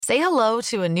Say hello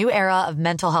to a new era of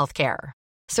mental health care.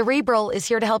 Cerebral is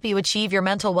here to help you achieve your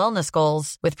mental wellness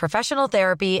goals with professional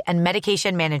therapy and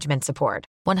medication management support.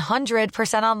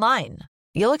 100% online.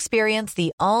 You'll experience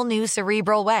the all-new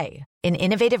Cerebral way, an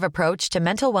innovative approach to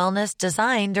mental wellness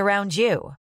designed around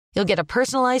you. You'll get a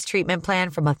personalized treatment plan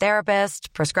from a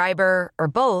therapist, prescriber, or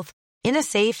both in a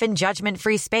safe and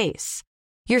judgment-free space.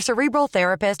 Your Cerebral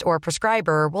therapist or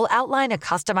prescriber will outline a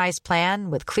customized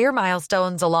plan with clear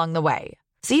milestones along the way,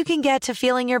 so you can get to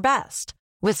feeling your best.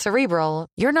 With Cerebral,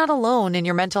 you're not alone in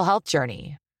your mental health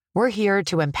journey. We're here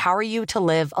to empower you to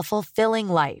live a fulfilling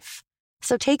life.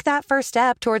 So take that first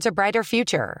step towards a brighter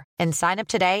future and sign up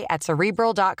today at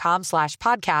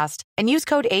Cerebral.com/podcast and use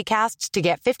code ACAST to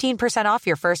get 15% off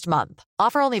your first month.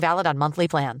 Offer only valid on monthly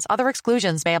plans. Other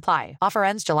exclusions may apply. Offer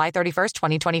ends July 31st,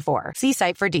 2024. See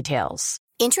site for details.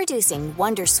 Introducing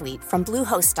Wondersuite from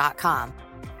Bluehost.com.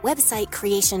 Website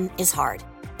creation is hard,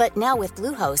 but now with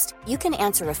Bluehost, you can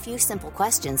answer a few simple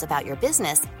questions about your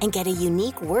business and get a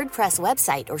unique WordPress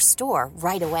website or store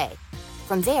right away.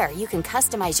 From there, you can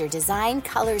customize your design,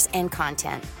 colors, and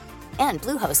content. And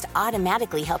Bluehost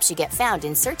automatically helps you get found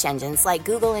in search engines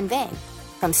like Google and Bing.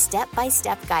 From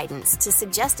step-by-step guidance to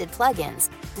suggested plugins,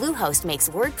 Bluehost makes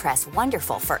WordPress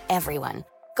wonderful for everyone.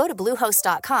 Go to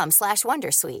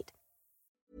bluehost.com/wondersuite.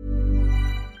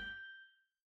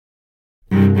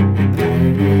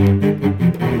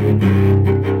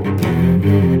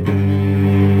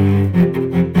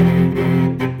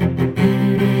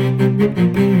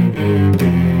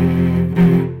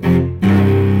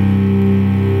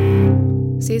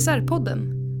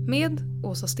 CSRPODden med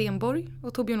Åsa Stenborg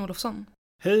och Torbjörn Olofsson.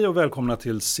 Hej och välkomna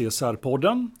till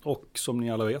CSR-podden, och som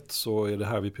ni alla vet så är det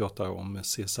här vi pratar om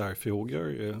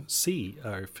CSR-frågor,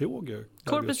 CR-frågor.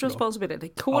 Corporate Responsibility,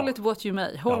 call it what you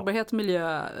may. Hållbarhet,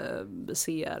 miljö,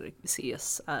 CR,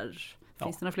 CSR.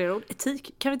 Finns det några fler ord?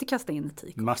 Etik, kan vi inte kasta in etik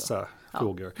också? Massa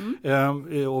frågor.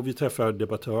 Och vi träffar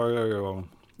debattörer och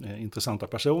intressanta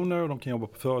personer, och de kan jobba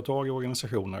på företag och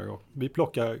organisationer. Och vi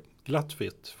plockar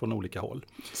glattfritt från olika håll.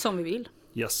 Som vi vill.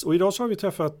 Yes. Och idag så har vi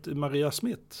träffat Maria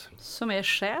Smith. Som är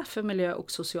chef för miljö-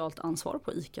 och socialt ansvar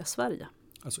på ICA Sverige.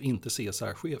 Alltså inte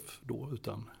CSR-chef då,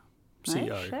 utan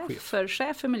CR-chef.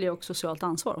 Chef för miljö- och socialt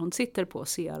ansvar. Hon sitter på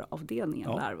CR-avdelningen,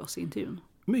 lär vi oss i intervjun.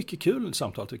 Mycket kul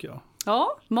samtal tycker jag.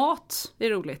 Ja, mat är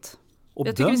roligt. Och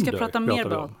jag tycker vi ska prata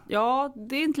mer om. Ja,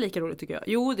 det är inte lika roligt tycker jag.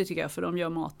 Jo, det tycker jag, för de gör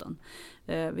maten.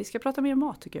 Vi ska prata mer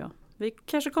mat tycker jag. Vi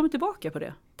kanske kommer tillbaka på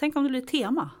det. Tänk om det blir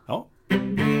tema. Ja.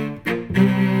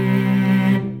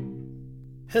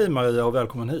 Hej Maria och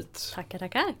välkommen hit.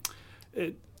 Tackar.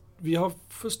 Vi har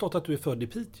förstått att du är född i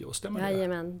Piteå, stämmer det?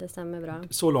 Jajamän, det stämmer bra.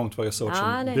 Så långt var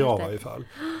researchen bra i varje fall.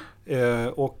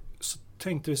 Och så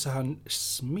tänkte vi så här,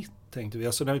 Smith tänkte vi.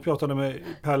 Alltså när vi pratade med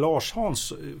Per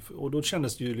Larshans, och då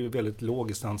kändes det ju väldigt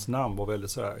logiskt, hans namn var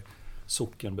väldigt så här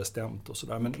sockenbestämt och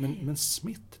sådär. Men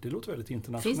Smith, det låter väldigt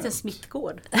internationellt. Finns det en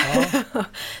Smith-gård? Ja.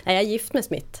 Nej, jag är gift med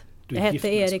Smith. Jag hette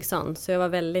Eriksson, så jag var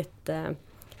väldigt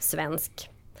svensk.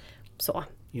 Så.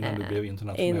 Innan du blev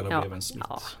internationell och blev en Smith.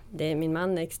 Ja, min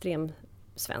man är extrem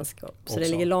svensk. Så det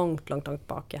ligger långt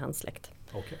bak i hans släkt.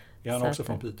 Okej. Är han också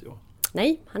från Piteå?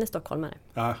 Nej, han är stockholmare.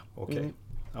 Okej.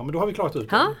 Ja, men då har vi klarat ut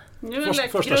det.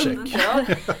 Första check.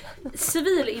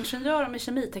 Civilingenjör med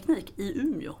kemiteknik i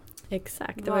Umeå.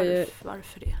 Exakt. Det var ju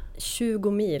varför det?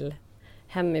 20 mil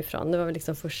hemifrån. Det var väl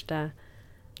liksom första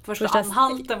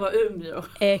anhalten var Umeå.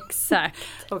 Exakt.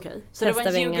 Okej. Så det var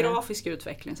en geografisk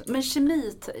utveckling. Men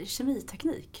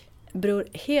kemiteknik? Beror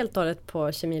helt och hållet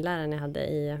på kemiläraren jag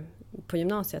hade på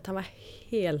gymnasiet. Han var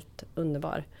helt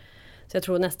underbar. Så jag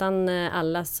tror nästan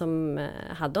alla som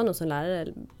hade honom som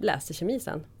lärare läste kemi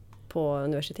sen på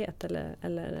universitet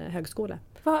eller högskola.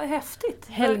 Vad häftigt.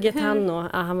 Helge Tanno,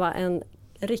 han var en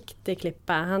riktig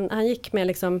klippa. Han gick med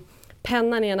liksom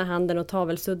pennan i ena handen och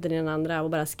tavelsudden i den andra och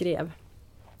bara skrev.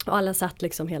 Och alla satt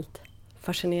liksom helt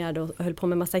fascinerade och höll på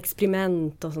med massa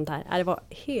experiment och sånt där. Det var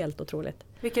helt otroligt.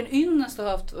 Vilken ynnest du har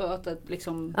haft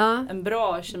liksom en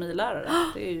bra kemilärare.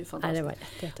 Det är ju fantastiskt. Det var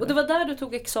jättebra. Och det var där du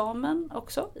tog examen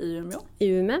också, i Umeå? I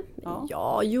Umeå?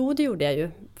 Ja, det gjorde jag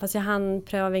ju. Fast jag hann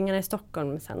pröva vingarna i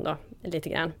Stockholm sen då, lite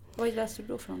grann. Vad läste du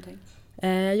då för någonting?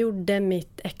 Jag gjorde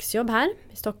mitt exjobb här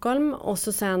i Stockholm, och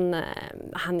så sen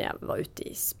hann jag vara ute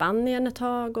i Spanien ett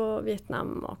tag och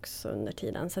Vietnam också under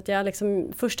tiden. Så att jag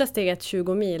liksom, första steget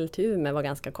 20 mil till Umeå var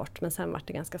ganska kort, men sen var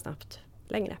det ganska snabbt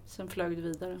längre. Sen flög du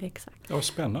vidare. Exakt. Ja,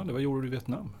 spännande. Vad gjorde du i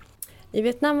Vietnam? I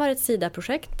Vietnam var det ett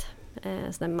SIDA-projekt,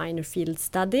 sån här minor field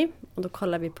study, och då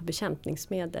kollar vi på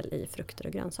bekämpningsmedel i frukter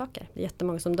och grönsaker. Det är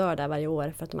jättemånga som dör där varje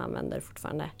år för att de använder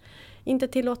fortfarande inte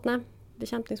tillåtna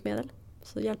bekämpningsmedel.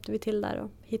 Så hjälpte vi till där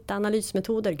och hitta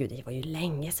analysmetoder. Gud, det var ju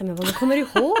länge sedan, men vad man kommer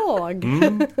ihåg.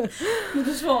 Men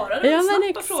du svarade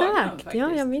snabbt på frågan faktiskt.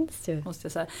 Ja, jag minns ju. Måste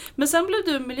jag säga. Men sen blev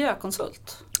du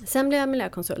miljökonsult. Sen blev jag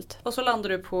miljökonsult. Och så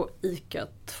landade du på ICA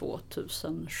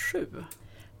 2007.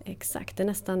 Exakt, det är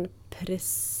nästan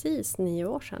precis 9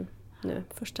 år sedan nu.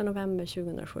 1 november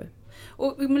 2007.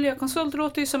 Och miljökonsult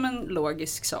låter ju som en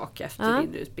logisk sak efter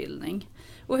din utbildning.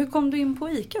 Och hur kom du in på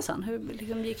ICA sen? Hur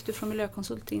liksom gick du från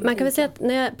miljökonsult in? Man kan väl säga att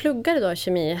när jag pluggade då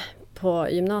kemi på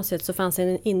gymnasiet så fanns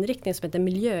en inriktning som heter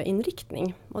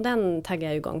miljöinriktning. Och den taggade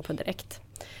jag igång på direkt.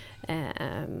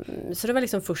 Så det var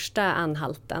liksom första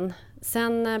anhalten.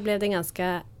 Sen blev det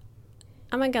ganska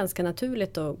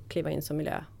naturligt att kliva in som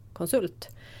miljökonsult.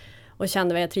 Och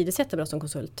kände att jag trivdes jättebra som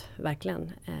konsult,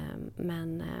 verkligen.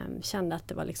 Men kände att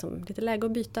det var liksom lite läge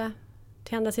att byta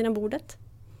till andra sidan bordet.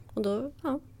 Och då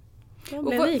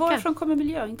blev det ICA. Varifrån kommer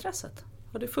miljöintresset?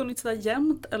 Har det funnits där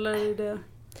jämt eller är det...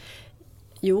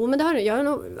 Jo, men jag har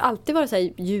nog alltid varit så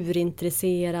här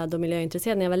djurintresserad och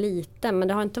miljöintresserad när jag var liten. Men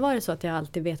det har inte varit så att jag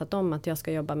alltid vetat om att jag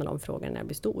ska jobba med de frågorna när jag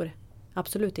blir stor.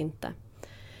 Absolut inte.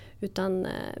 Utan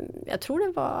jag tror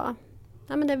det var...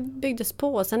 Ja, men det byggdes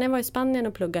på. Sen när jag var i Spanien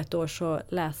och pluggade ett år så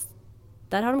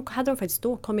hade de faktiskt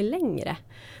då kommit längre.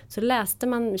 Så läste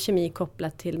man kemi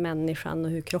kopplat till människan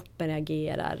och hur kroppen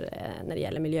reagerar när det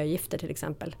gäller miljögifter till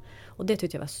exempel. Och det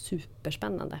tyckte jag var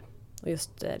superspännande. Och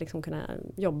just liksom kunna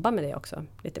jobba med det också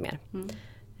lite mer.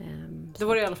 Det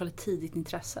var i alla fall ett tidigt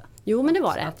intresse. Jo, men det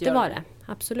var det. Det var det.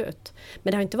 Absolut.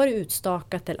 Men det har inte varit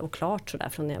utstakat och klart sådär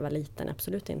från när jag var liten.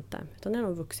 Absolut inte. Utan det har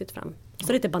nog vuxit fram. Så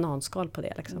det är lite bananskal på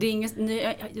det. Liksom. Det är inget,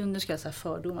 nu ska jag säga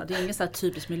fördomar. Det är ingen sån här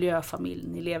typisk miljöfamilj.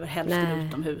 Ni lever hälften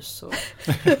utomhus. Och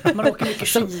man åker mycket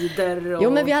skidor. Och... Jo,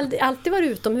 men vi har alltid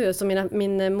varit utomhus. Och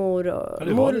min mor och... Ja,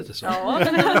 det var lite så. Ja,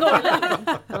 den är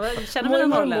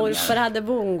norrlänning. Morfar hade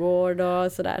bondgård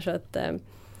och sådär. Så att...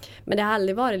 Men det har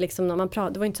aldrig varit liksom,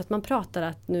 det var inte så att man pratar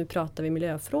att nu pratar vi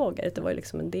miljöfrågor. Det var ju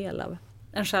liksom en del av...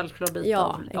 En självklar bit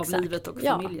av livet och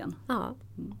familjen. Ja,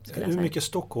 hur mycket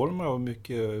stockholmare och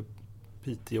mycket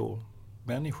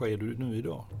Piteå-människa är du nu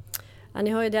idag? Ja, ni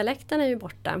har ju dialekten är ju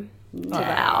borta. Jo,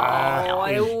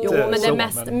 men det är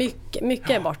mest, mycket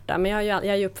är borta. Men jag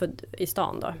är ju uppfödd i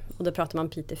stan då. Och då pratar man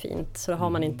pitefint. Så då har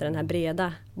man inte den här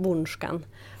breda bondskan.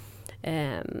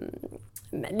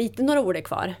 Lite några ord är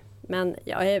kvar. Men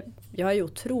jag är ju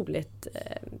otroligt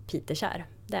pitekär.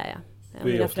 Det är jag.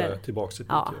 Du är ofta tillbaka till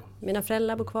Piteå. Ja, mina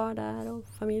föräldrar bor kvar där och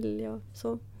familj och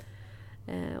så.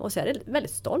 Och så är det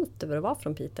väldigt stolt över att vara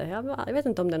från Piteå. Jag vet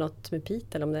inte om det är något med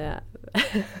Piteå eller om det är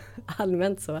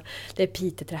allmänt så. Det är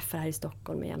Piteå-träffar här i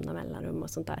Stockholm med jämna mellanrum och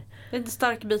sånt där. Det är en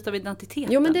stark bit av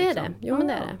identiteten. Jo, men det är det.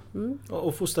 Mm.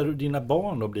 Och fostrar du dina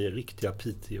barn att bli riktiga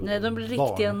Piteå? Nej, de blir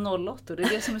riktiga 08. Det är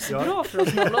det som är så bra för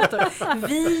oss 08.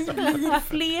 Vi blir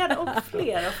fler och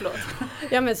fler. Förlåt.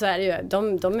 Ja, men så är det ju.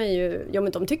 De är ju... Ja,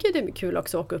 men de tycker ju det är kul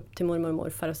också att åka upp till mormor och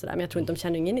morfar och sådär. Men jag tror inte de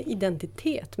känner ingen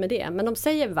identitet med det. Men de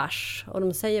säger vars och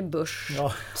de säger bush.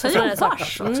 Ja. Säger de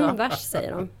vars också? Vars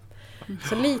säger de.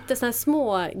 Så lite sådana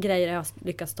små grejer har jag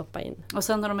lyckats stoppa in. Och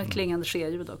sen har de ett klingande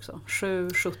skeljud också. 7,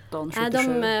 17,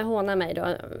 77. Nej, de hånar mig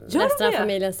då. Resten av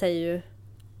familjen säger ju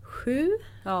 7.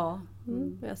 Ja.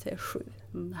 Jag säger 7.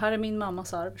 Här är min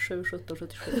mammas arv, 7, 17,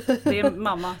 77. Det är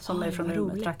mamma som är från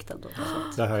Umeå-trakten.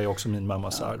 Det här är också min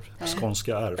mammas arv.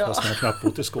 Skånska arv, fast jag knappt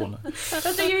bort i Skåne.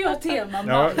 Jag tycker ju att tema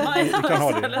mamma. Ja, vi kan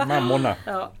ha det. Mammorna.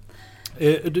 Ja.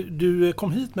 Du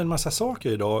kom hit med en massa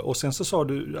saker idag och sen så sa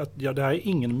du att det här är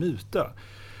ingen muta.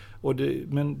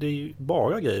 Men det är ju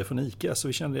bara grejer från ICA så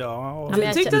vi kände jag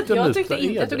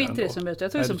tog inte det som muta.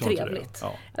 Jag tog det som trevligt.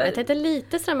 Ja. Jag tänkte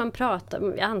lite så man pratar.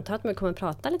 Jag antar att man kommer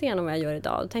prata lite grann om vad jag gör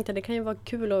idag. Jag tänkte att det kan ju vara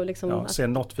kul att liksom... se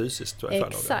något fysiskt.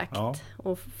 Exakt.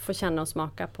 Och få känna och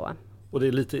smaka på. Och det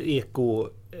är lite eko...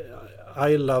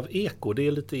 I love eko, det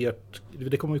är lite ert,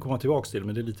 det kommer vi komma tillbaka till,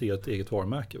 men det är lite ert eget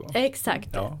varumärke, va?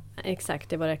 Exakt,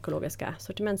 det var det ekologiska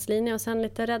sortimentslinje och sen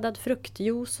lite räddad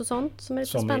fruktjuice och sånt som är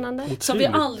lite spännande. Som vi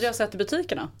aldrig har sett i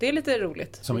butikerna. Det är lite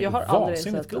roligt. Som jag har aldrig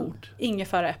sett god.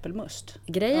 Ingefära äppelmust.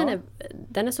 Grejen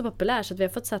den är så populär så att vi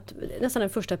har fått satt nästan den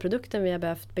första produkten vi har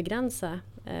behövt begränsa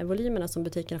volymerna som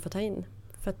butikerna får ta in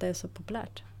för att det är så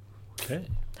populärt. Okej.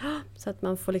 Så att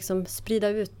man får liksom sprida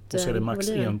ut och så är det max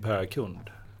volymen. 1 per kund.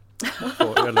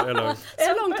 Eller...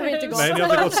 Så långt har vi inte gått. Nej, det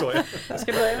har inte gått så. Jag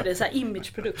ska börja med det, så här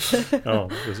imageprodukt. Ja,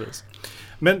 precis.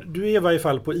 Men du är i varje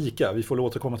fall på ICA. Vi får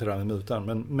återkomma till det här med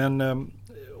mutan. Men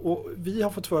och vi har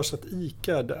fått för oss att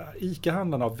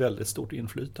ICA-handlarna har väldigt stort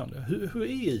inflytande. Hur är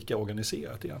ICA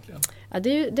organiserat egentligen? Ja,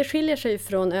 det skiljer sig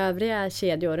från övriga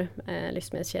kedjor,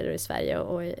 livsmedelskedjor i Sverige.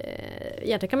 Och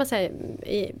egentligen kan man säga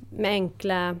med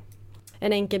enkla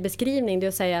En enkel beskrivning det är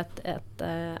att säga att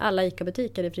alla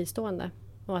ICA-butiker är fristående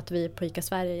och att vi på ICA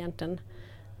Sverige är egentligen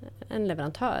en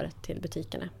leverantör till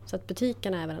butikerna. Så att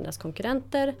butikerna är varandras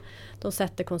konkurrenter, de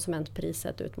sätter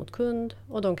konsumentpriset ut mot kund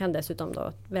och de kan dessutom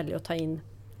då välja att ta in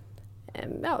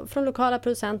från lokala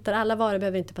producenter. Alla varor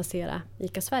behöver inte passera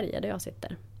ICA Sverige där jag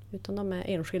sitter, utan de är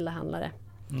enskilda handlare.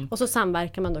 Och så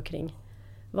samverkar man då kring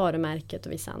varumärket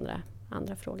och vissa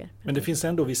andra frågor. Men det finns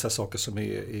ändå vissa saker som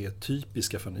är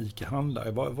typiska för en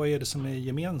ICA-handlare. Vad är det som är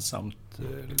gemensamt?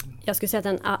 Jag skulle säga att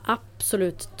den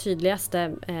absolut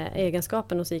tydligaste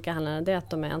egenskapen hos ICA-handlarna är att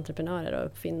de är entreprenörer och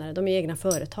uppfinnare. De är egna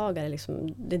företagare.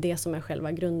 Liksom. Det är det som är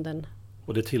själva grunden.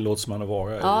 Och det tillåts man att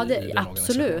vara i den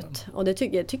absolut. Och det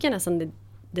tycker jag nästan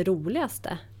det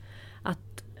roligaste.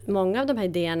 Att många av de här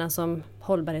idéerna som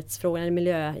hållbarhetsfrågorna eller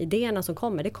miljöidéerna som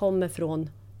kommer, det kommer från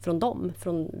dem.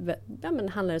 Från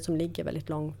handlare som ligger väldigt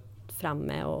långt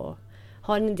framme och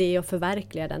har en idé och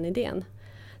förverkligar den idén.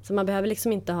 Så man behöver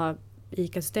liksom inte ha,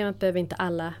 ICA-systemet behöver inte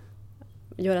alla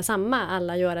göra samma,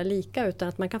 alla göra lika, utan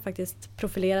att man kan faktiskt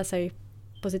profilera sig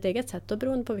på sitt eget sätt och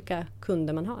beroende på vilka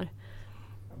kunder man har.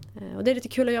 Och det är lite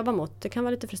kul att jobba mot. Det kan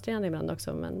vara lite frustrerande ibland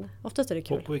också, men oftast är det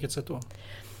kul. På vilket sätt då?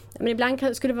 Men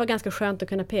ibland skulle det vara ganska skönt att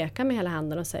kunna peka med hela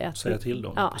handen och säga till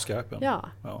dem på skarpen. Ja,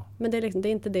 men det är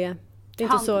inte det. Det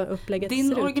är inte så upplägget din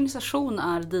ser ut. organisation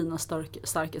är dina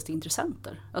starkaste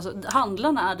intressenter. Alltså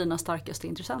handlarna är dina starkaste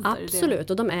intressenter. Absolut,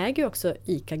 och de äger ju också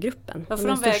ICA-gruppen. Ja, för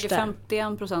de väger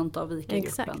 51% av ICA-gruppen.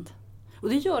 Exakt. Och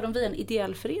det gör de via en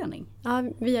ideell förening. Ja,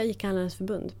 via ICA-handlarnas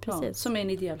förbund, precis. Ja, som är en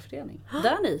ideell förening.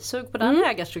 Där ni såg på den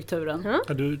ägarstrukturen.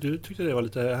 Ja, du tyckte det var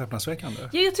lite häpnadsväckande.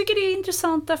 Ja, jag tycker det är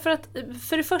intressant därför att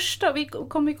för det första, vi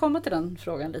kommer komma till den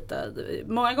frågan lite.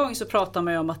 Många gånger så pratar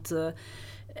man ju om att,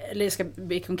 eller jag ska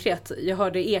bli konkret, jag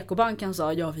hörde Ekobanken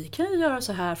sa, vi kan ju göra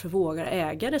så här för vågar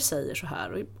ägare säger så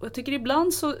här. Och jag tycker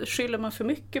ibland så skyller man för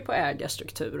mycket på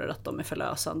ägarstrukturer, att de är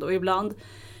förlösande. Och ibland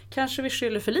kanske vi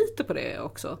skyller för lite på det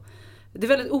också. Det är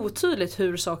väldigt otydligt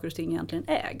hur saker och ting egentligen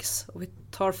ägs. Och vi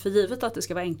tar för givet att det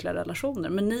ska vara enkla relationer.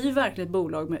 Men ni är ju verkligen ett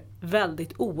bolag med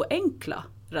väldigt oenkla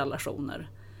relationer.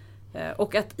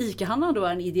 Och att ICA-handlarna då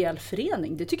är en ideell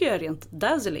förening, det tycker jag är rent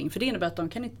dazzling. För det innebär att de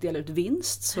kan inte dela ut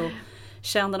vinst. Så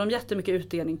tjänar de jättemycket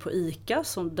utdelning på ICA,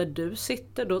 som där du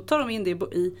sitter, då tar de in det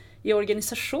i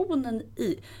organisationen.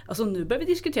 Alltså nu börjar vi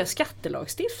diskutera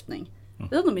skattelagstiftning.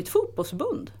 De är ett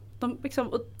fotbollsförbund.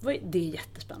 Det är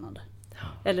jättespännande.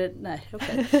 Eller nej,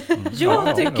 okej.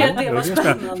 Jag tycker att det var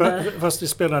spännande. Fast det är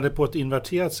spännande på ett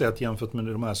inverterat sätt jämfört med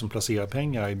de här som placerar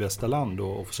pengar i bästa land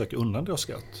och försöker undandra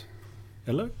skatt.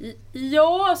 Eller?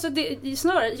 Ja, alltså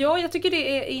jag tycker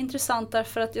det är intressant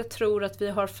därför att jag tror att vi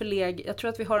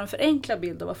har en förenklad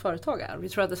bild av vad företag är. Vi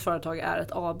tror att ett företag är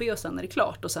ett AB och sen är det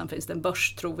klart och sen finns det en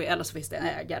börs, tror vi, eller så finns det en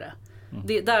ägare.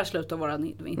 Där slutar våra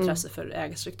intresse för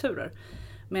ägarstrukturer.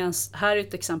 Medan här är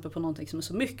ett exempel på någonting som är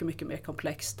så mycket, mycket mer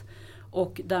komplext.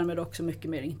 Och därmed också mycket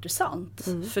mer intressant.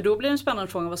 För då blir det en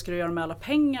spännande fråga, vad ska du göra med alla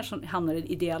pengar som hamnar i den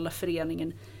ideella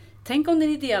föreningen? Tänk om den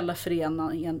ideella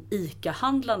föreningen,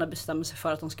 ICA-handlarna, bestämmer sig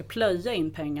för att de ska plöja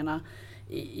in pengarna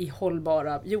i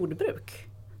hållbara jordbruk.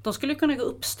 De skulle kunna gå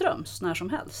uppströms när som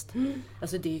helst.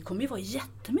 Alltså det kommer ju vara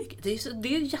jättemycket.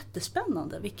 Det är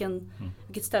jättespännande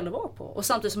vilket ställe att vara på. Och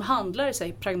samtidigt som handlare är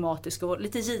sig pragmatiska och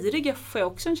lite giriga får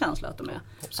jag också en känsla att de är.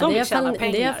 Så de vill tjäna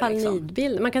pengar. Det är i alla fall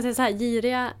nidbild. Man kan säga så här,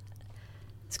 giriga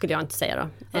skulle jag inte säga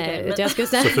då. Utan jag skulle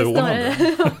säga snarare.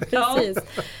 Precis.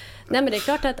 Nej, men det är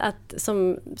klart att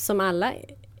som alla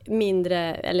mindre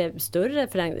eller större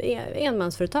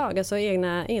enmansföretag, alltså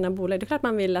egna bolag, det är klart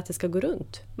man vill att det ska gå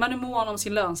runt. Man är mån om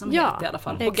sin lönsamhet i alla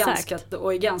fall.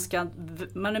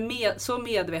 Man är så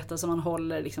medveten som man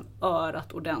håller liksom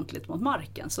örat ordentligt mot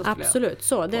marken. Så absolut,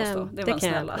 så det kan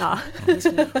snälla.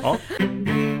 Ja.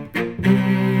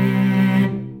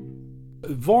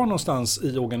 Var någonstans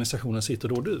i organisationen sitter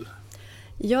då du?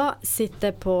 Jag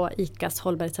sitter på ICAs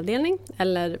hållbarhetsavdelning,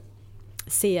 eller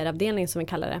CR-avdelning som vi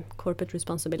kallar det, Corporate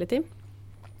Responsibility.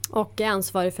 Och är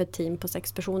ansvarig för ett team på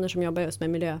 6 personer som jobbar just med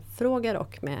miljöfrågor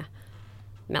och med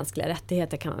mänskliga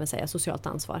rättigheter, kan man väl säga, socialt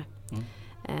ansvar.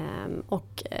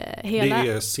 Det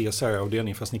är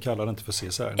CSR-avdelning, fast ni kallar det inte för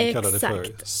CSR, ni kallar det för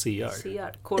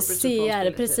CR.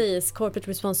 CR, precis. Corporate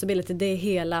Responsibility, det är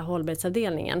hela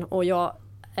hållbarhetsavdelningen. Och jag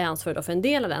är ansvarig då för en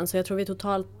del av den, så jag tror vi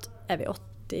totalt är vi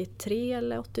 83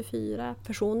 eller 84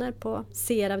 personer på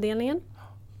CR-avdelningen.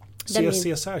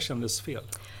 CSR kändes fel?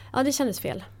 Ja, det kändes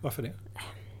fel. Varför det?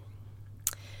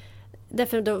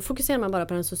 Därför då fokuserar man bara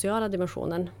på den sociala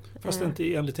dimensionen. Fast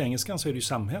inte enligt engelskan så är det ju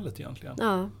samhället egentligen.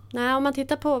 Ja, nej, om man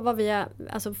tittar på vad vi är,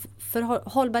 alltså för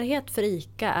hållbarhet för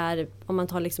ICA är, om man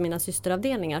tar liksom mina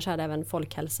systeravdelningar, så är det även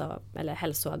folkhälsa eller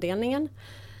hälsoavdelningen.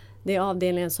 Det är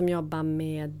avdelningen som jobbar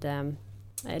med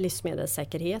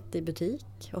livsmedelssäkerhet i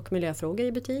butik och miljöfrågor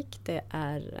i butik. Det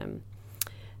är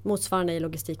motsvarande i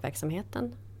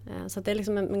logistikverksamheten. Så att det är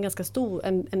liksom en ganska stor,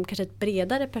 kanske ett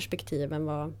bredare perspektiv än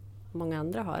vad många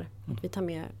andra har. Att vi tar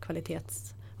med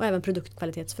och även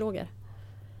produktkvalitetsfrågor.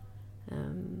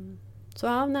 Så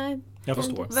ja, nej. Jag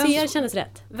förstår. CR kändes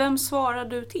rätt. Vem svarar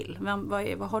du till?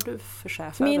 Vad har du för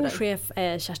chef över Min dig? chef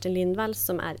är Kerstin Lindvall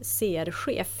som är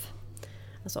CR-chef.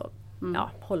 Alltså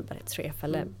hållbarhetschef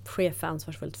eller chef för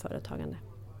ansvarsfullt företagande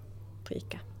på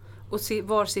ICA. Och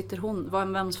var sitter hon?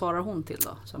 Vem svarar hon till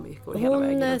då? Som vi går hela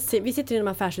vägen upp? Vi sitter inom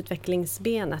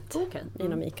affärsutvecklingsbenet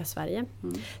inom ICA Sverige.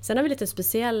 Sen har vi lite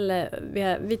speciell,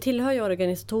 vi tillhör ju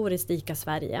organisatoriskt ICA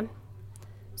Sverige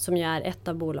som ju är ett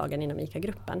av bolagen inom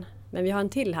ICA-gruppen. Men vi har en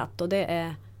till hatt och det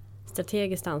är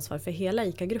strategiskt ansvar för hela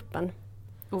ICA-gruppen.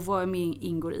 Och vad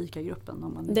ingår i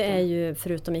ICA-gruppen? Det är ju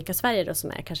förutom ICA Sverige då,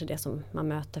 som är kanske det som man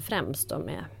möter främst då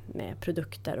med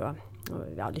produkter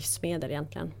och livsmedel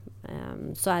egentligen.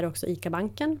 Så är det också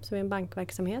ICA-banken som är en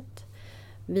bankverksamhet.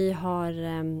 Vi har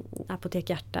Apotek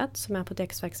Hjärtat som är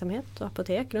apoteksverksamhet och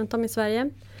apotek runt om i Sverige.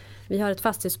 Vi har ett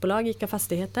fastighetsbolag, ICA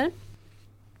Fastigheter.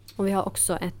 Och vi har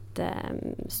också ett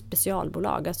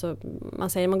specialbolag. Alltså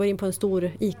man går in på en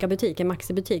stor ICA-butik, en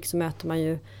Maxi-butik, så möter man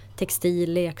ju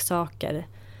textil, leksaker.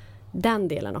 Den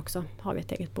delen också har vi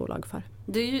ett eget bolag för.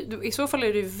 I så fall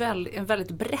är det ju en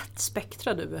väldigt brett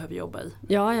spektra du behöver jobba i.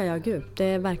 Ja, gud. Det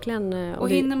är verkligen... Och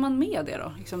hinner man med det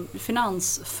då? Liksom,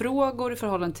 finansfrågor i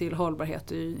förhållande till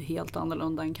hållbarhet är ju helt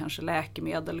annorlunda än kanske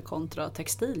läkemedel kontra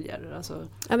textilier. Alltså.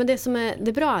 Ja, men det som är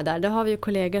det bra där, det har vi ju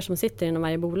kollegor som sitter inom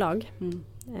varje bolag.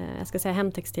 Jag ska säga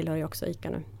Hemtextil har ju också ICA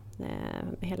nu,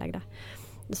 helägda.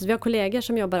 Så vi har kollegor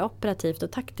som jobbar operativt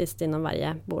och taktiskt inom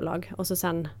varje bolag. Och så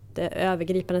sen det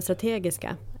övergripande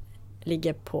strategiska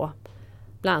ligger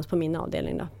bland annat på min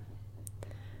avdelning då.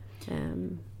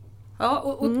 Ja,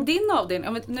 och din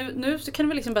avdelning, nu kan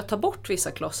vi liksom börja ta bort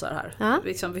vissa klossar här,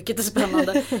 liksom, vilket är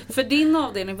spännande. För din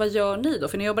avdelning, vad gör ni då?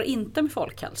 För ni jobbar inte med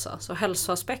folkhälsa, så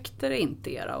hälsoaspekter är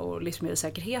inte era och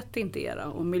livsmedelssäkerhet är inte era.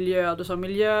 Och miljö, du sa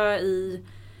miljö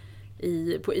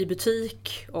i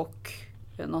butik och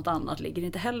något annat ligger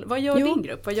inte heller. Vad gör din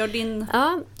grupp? Vad gör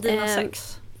dina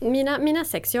 6? Mina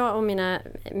 6, jag och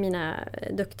mina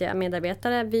duktiga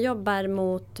medarbetare, vi jobbar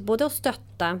mot både att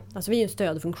stötta, alltså vi är ju en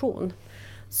stödfunktion.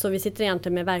 Så vi sitter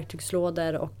egentligen med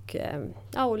verktygslådor och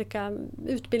olika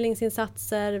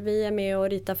utbildningsinsatser. Vi är med och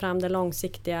ritar fram den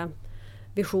långsiktiga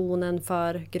visionen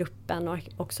för gruppen och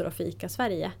också då för ICA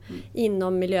Sverige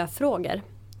inom miljöfrågor.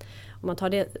 Om man tar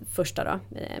det första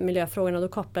då, miljöfrågorna, då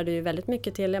kopplar det ju väldigt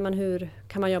mycket till hur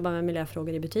kan man jobba med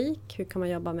miljöfrågor i butik, hur kan man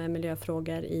jobba med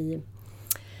miljöfrågor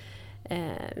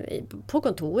på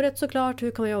kontoret såklart,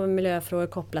 hur kan man jobba med miljöfrågor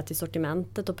kopplat till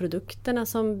sortimentet och produkterna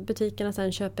som butikerna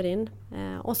sen köper in.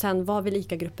 Och sen vad vill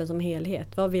ICA-gruppen som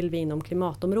helhet, vad vill vi inom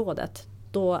klimatområdet?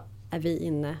 Då är vi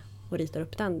inne och ritar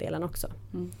upp den delen också.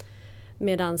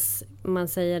 Medan man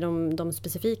säger de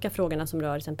specifika frågorna som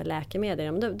rör till exempel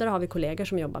läkemedel, där har vi kollegor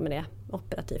som jobbar med det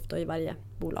operativt då, i varje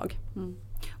bolag.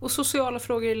 Och sociala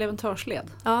frågor i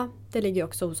leverantörsled? Ja, det ligger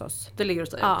också hos oss. Det ligger hos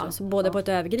dig? Ja, så både på ett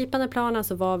övergripande plan,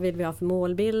 alltså vad vill vi ha för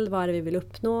målbild, vad är det vi vill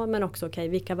uppnå, men också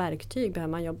vilka verktyg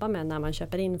behöver man jobba med när man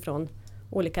köper in från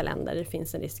olika länder. Det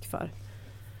finns en risk för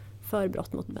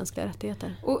brott mot mänskliga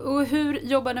rättigheter. Och hur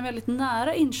jobbar ni väldigt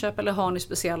nära inköp, eller har ni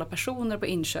speciella personer på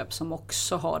inköp som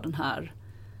också har den här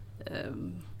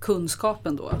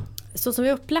kunskapen då? Så som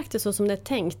vi upplagt det, så som det är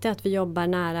tänkt, är att vi jobbar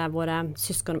nära våra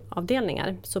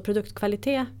syskonavdelningar. Så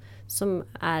produktkvalitet, som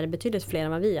är betydligt fler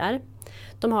än vad vi är,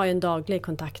 de har ju en daglig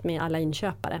kontakt med alla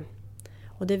inköpare.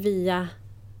 Och det är via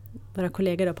våra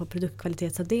kollegor då på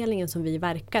produktkvalitetsavdelningen som vi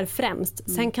verkar främst.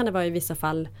 Sen kan det vara i vissa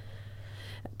fall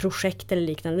projekt eller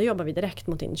liknande, då jobbar vi direkt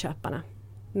mot inköparna.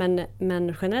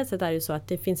 Men generellt sett är det ju så att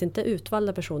det finns inte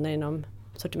utvalda personer inom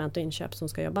sortiment och inköp som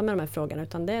ska jobba med de här frågorna,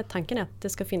 utan tanken är att det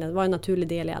ska vara en naturlig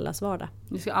del i allas vardag.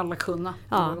 Vi ska alla kunna.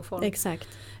 Ja, exakt.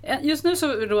 Just nu så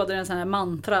råder en sån här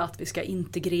mantra att vi ska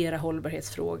integrera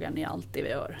hållbarhetsfrågan i allt det vi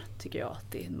gör. Tycker jag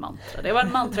att det är en mantra. Det var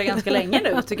en mantra ganska länge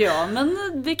nu tycker jag, men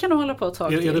vi kan nog hålla på ett tag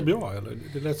till. Är det bra eller?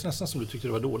 Det lät nästan som du tyckte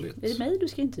det var dåligt. Är det mig du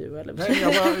ska intervjua eller? Nej,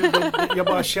 jag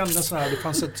bara kände så här, det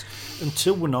fanns en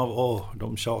ton av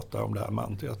de tjatar om det här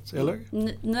mantrat, eller?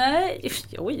 Nej,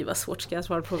 oj vad svårt ska jag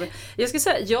svara på det. Jag ska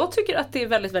säga, jag tycker att det är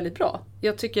väldigt, väldigt bra.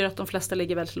 Jag tycker att de flesta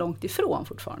ligger väldigt långt ifrån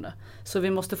fortfarande. Så vi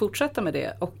måste fortsätta med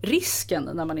det. Och risken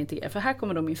när man integrerar, för här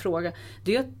kommer då min fråga,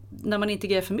 det är att när man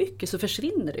integrerar för mycket så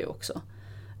försvinner det också.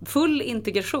 Full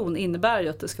integration innebär ju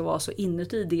att det ska vara så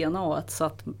inuti DNA så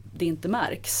att det inte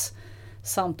märks.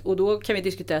 Och då kan vi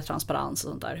diskutera transparens och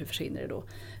sånt där, hur försvinner det då?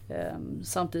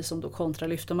 Samtidigt som då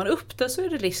lyfter man upp det, så är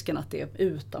det risken att det är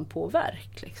utan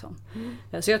påverk. Liksom.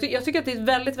 Så jag tycker att det är ett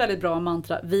väldigt, väldigt bra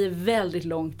mantra. Vi är väldigt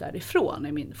långt därifrån,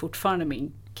 är fortfarande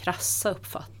min krassa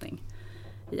uppfattning.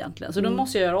 Egentligen. Så då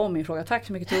måste jag göra om min fråga. Tack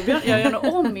så mycket Torbjörn. Jag gör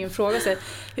nog om min fråga.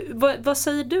 Vad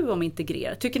säger du om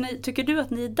integrera? Tycker du att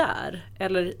ni är där?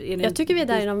 Eller är ni... Jag tycker vi är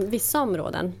där inom vissa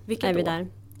områden. Vilka är då? Vi där.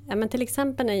 Ja, men till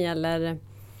exempel när det gäller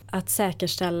att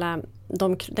säkerställa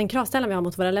den kravställan vi har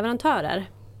mot våra leverantörer.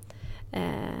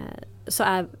 Så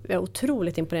är jag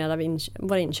otroligt imponerad av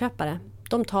våra inköpare.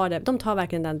 De tar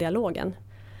verkligen den dialogen.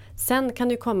 Sen kan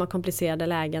det ju komma komplicerade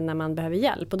lägen när man behöver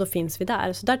hjälp och då finns vi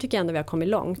där. Så där tycker jag ändå vi har kommit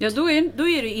långt. Ja, då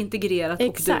är det integrerat.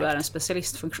 Exakt. Och du är en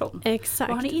specialistfunktion. Exakt.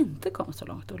 Vad har ni inte kommit så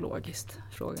långt? Och logiskt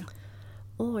fråga.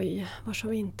 Oj, var har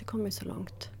vi inte kommit så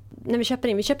långt? När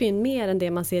vi köper in mer än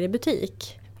det man ser i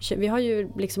butik. Vi har ju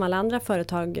liksom alla andra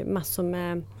företag massor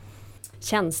med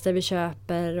tjänster vi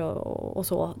köper och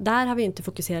så. Där har vi inte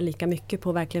fokuserat lika mycket på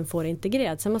att verkligen få det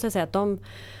integrerat. Sen måste jag säga att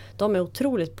de är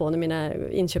otroligt på, när mina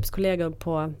inköpskollegor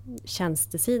på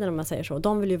tjänstesidan om man säger så.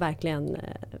 De vill ju verkligen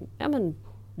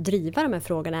driva de här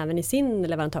frågorna även i sin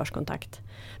leverantörskontakt.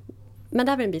 Men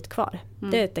där har vi en bit kvar.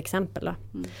 Det är ett exempel då.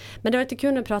 Men det var lite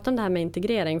kul att prata om det här med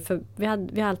integrering. För vi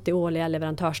har alltid årliga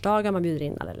leverantörsdagar. Man bjuder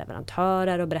in alla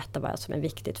leverantörer och berättar vad som är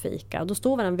viktigt för ICA. Och då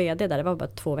stod en vd där, det var bara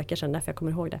 2 veckor sedan därför jag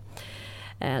kommer ihåg det.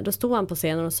 Då stod han på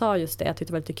scenen och sa just det. Jag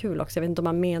tyckte det var lite kul också. Jag vet inte om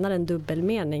han menar en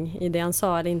dubbelmening i det han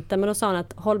sa eller inte. Men då sa han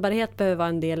att hållbarhet behöver vara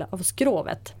en del av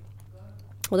skrovet.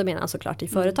 Och då menar han såklart i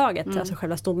företaget, alltså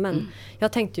själva stommen.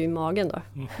 Jag tänkte ju i magen då.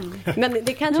 Men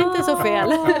det kanske inte är så fel.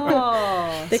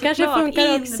 Det kanske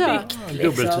funkar också.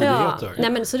 Dubbeltydigheter.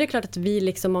 Nej, men så det är klart att vi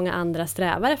liksom många andra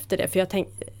strävar efter det. För jag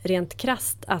tänker rent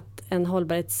krasst att en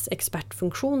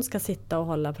hållbarhetsexpertfunktion ska sitta och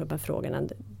hålla på de här frågorna.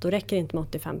 Då räcker det inte med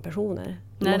 85 personer.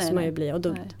 Det måste man ju bli. Och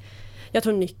jag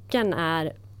tror nyckeln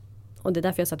är, och det är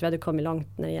därför jag sa att vi hade kommit långt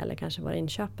när det gäller kanske våra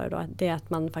inköpare då, det är att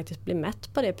man faktiskt blir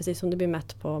mätt på det, precis som du blir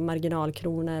mätt på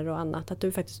marginalkronor och annat. Att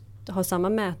du faktiskt har samma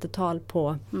mätetal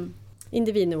på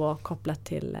individnivå kopplat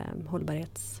till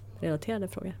hållbarhetsrelaterade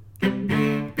frågor.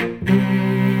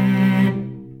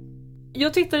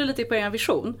 Jag tittade lite på er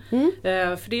vision,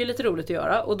 för det är lite roligt att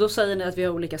göra. Och då säger ni att vi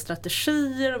har olika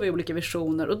strategier och vi har olika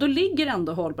visioner. Och då ligger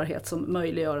ändå hållbarhet som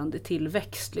möjliggörande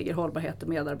tillväxt, ligger hållbarhet,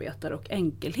 medarbetare och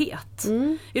enkelhet.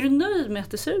 Är du nöjd med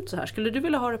att det ser ut så här? Skulle du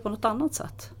vilja ha det på något annat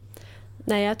sätt?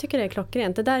 Nej, jag tycker det är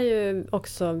klockrent. Det där är ju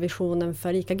också visionen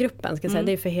för ICA-gruppen. Ska jag säga.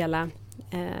 Det är för hela,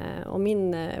 och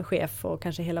min chef och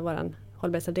kanske hela vår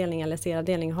hållbarhetsavdelning eller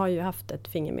CR-avdelning har ju haft ett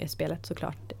finger med i spelet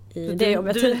såklart. Det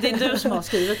är du som har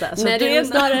skrivit det. Så nej, det är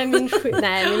snarare min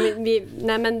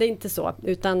nej, men det är inte så.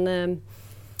 Utan, men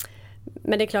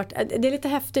det är klart, det är lite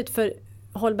häftigt för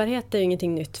hållbarhet är ju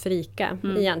ingenting nytt för ICA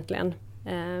egentligen.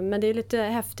 Men det är lite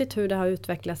häftigt hur det har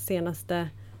utvecklats senaste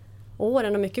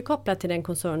åren och mycket kopplat till den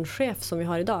koncernchef som vi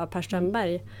har idag, Per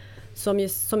Strömberg,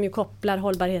 som ju kopplar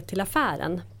hållbarhet till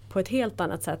affären på ett helt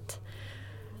annat sätt.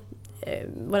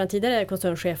 Vår tidigare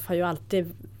koncernchef har ju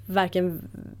alltid verkligen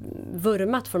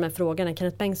vurmat för de här frågorna.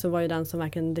 Kenneth Bengtsson var ju den som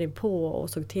verkligen drev på och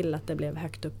såg till att det blev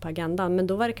högt upp på agendan. Men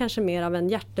då var det kanske mer av en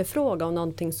hjärtefråga och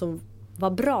någonting som var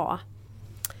bra.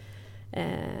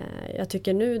 Jag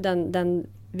tycker nu den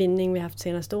vinning vi haft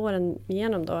senaste åren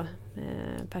genom då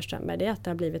Per Strömberg, det är att det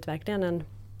har blivit verkligen en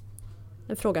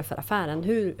fråga för affären.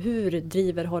 Hur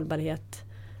driver hållbarhet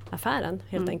affären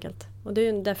helt enkelt? Och det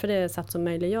är ju därför det är satt som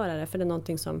möjliggörare, för det är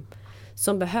någonting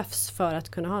som behövs för att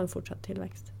kunna ha en fortsatt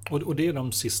tillväxt. Och det är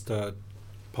de sista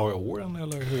par åren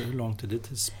eller hur långt är det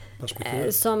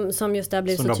tidsperspektivet? Som just det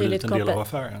blivit så tydligt kopplat. En del av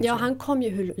affären. Ja, han kom ju,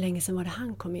 hur länge sedan var det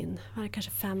han kom in? Var det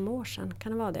kanske 5 år sedan?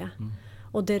 Kan det vara det?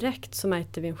 Och direkt så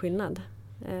märkte vi en skillnad.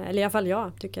 Eller i alla fall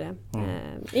jag tycker det.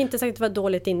 Inte sagt att det var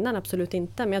dåligt innan, absolut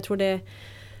inte. Men jag tror det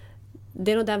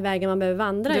är nog den vägen man behöver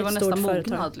vandra i ett stort företag. Det var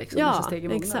nästan mognad liksom. Ja,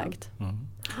 exakt.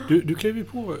 Du klev ju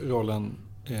på rollen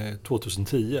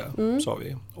 2010 sa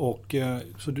vi. Och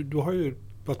så du har ju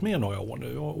varit med några år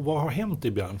nu. Och vad har hänt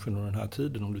i branschen under den här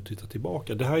tiden om du tittar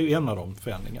tillbaka? Det här är ju en av de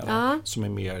förändringarna som är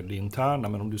mer det interna.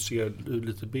 Men om du ser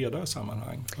lite bredare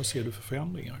sammanhang, vad ser du för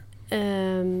förändringar?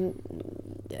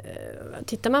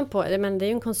 Tittar man på det, men det är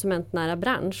ju en konsumentnära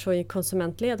bransch och i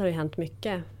konsumentled har det hänt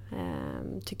mycket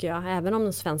tycker jag. Även om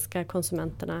de svenska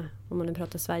konsumenterna, om man nu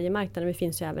pratar Sverigemarknaden, vi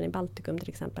finns ju även i Baltikum till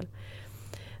exempel,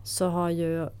 så har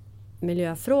ju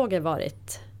miljöfrågor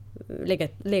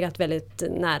legat väldigt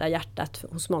nära hjärtat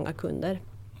hos många kunder.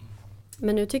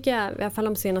 Men nu tycker jag, i alla fall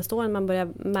de senaste åren, man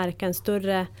börjar märka en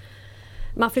större...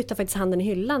 Man flyttar faktiskt handen i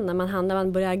hyllan när man handlar,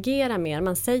 man börjar agera mer.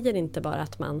 Man säger inte bara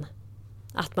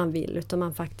att man vill, utan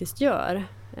man faktiskt gör.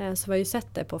 Så vi har ju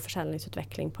sett det på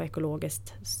försäljningsutveckling på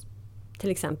ekologiskt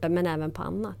till exempel, men även på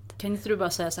annat. Kan inte du bara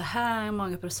säga så här, hur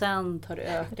många procent har det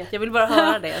ökat? Jag vill bara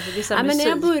höra det. Alltså, det är så men när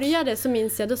jag började så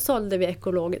minns jag, då sålde vi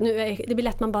ekologiskt. Det blir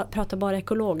lätt man pratar bara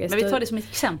ekologiskt. Men vi tar det som ett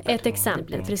exempel. Ett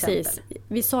exempel, precis. Exempel.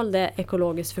 Vi sålde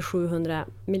ekologiskt för 700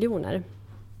 miljoner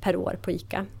per år på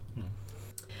ICA. Mm.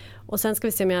 Och sen ska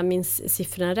vi se om jag minns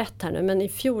siffrorna rätt här nu. Men i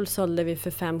fjol sålde vi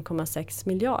för 5,6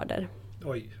 miljarder.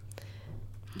 Oj.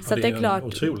 Så det är klart, en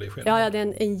otrolig skillnad. Ja, det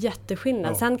är en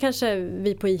jätteskillnad. Ja. Sen kanske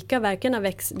vi på ICA verkligen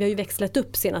vi har ju växlat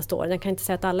upp senaste åren. Jag kan inte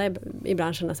säga att alla i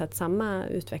branschen har sett samma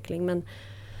utveckling.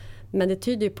 Men det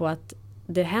tyder ju på att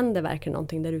det händer verkligen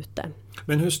någonting där ute.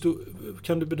 Men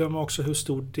kan du bedöma också hur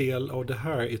stor del av det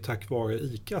här är tack vare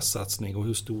ICAs satsning och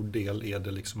hur stor del är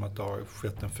det liksom att det har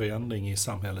skett en förändring i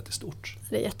samhället i stort?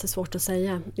 Det är jättesvårt att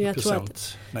säga. Jag procent? Tror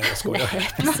att... Nej, jag skojar. Nej,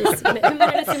 precis.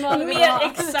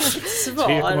 Mer exakt svar.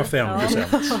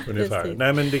 3,5% ungefär. Precis.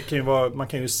 Nej, men det kan ju vara, man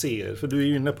kan ju se, för du är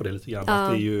ju inne på det lite grann,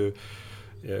 att det är ju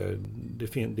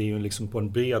det är ju liksom på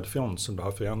en bred front som det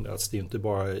har förändrats. Det är inte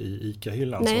bara i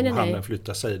ICA-hyllan handeln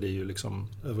flyttar sig. Det är ju liksom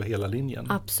över hela linjen.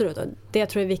 Absolut. Och det jag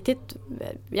tror är viktigt,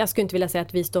 jag skulle inte vilja säga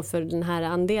att vi står för den här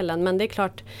andelen, men det är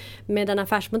klart, med den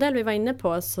affärsmodell vi var inne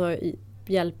på så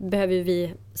behöver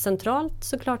vi centralt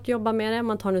såklart jobba med det. Om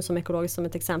man tar nu som ekologiskt som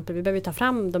ett exempel. Vi behöver ta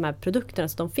fram de här produkterna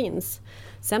så de finns.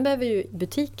 Sen behöver ju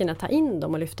butikerna ta in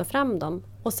dem och lyfta fram dem.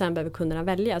 Och sen behöver kunderna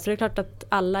välja. Så det är klart att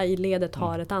alla i ledet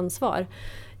har ett ansvar.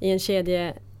 I en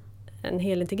kedja, en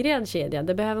helintegrerad kedja,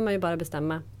 det behöver man ju bara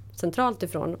bestämma centralt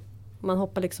ifrån. Man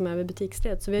hoppar liksom över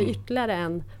butiksled. Så vi har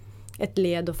ytterligare ett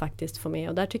led att faktiskt få med.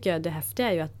 Och där tycker jag det häftiga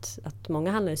är ju att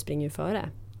många handlare springer ju före.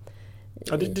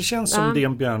 Ja, det känns som det är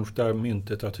en bransch där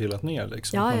myntet har trillat ner.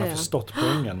 Liksom. Man har förstått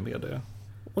poängen med det.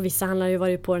 Och vissa handlare har ju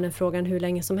varit på den här frågan hur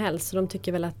länge som helst. Så de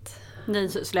tycker väl att... Ni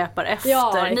släpar efter.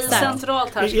 Ja, ni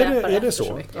centralt här släpar efter. Är det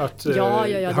så?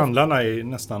 Att handlarna är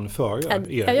nästan före er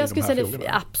i de här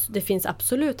frågorna? Det finns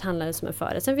absolut handlare som är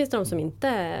före. Sen finns det de som inte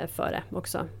är före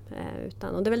också.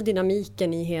 Och det är väl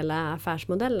dynamiken i hela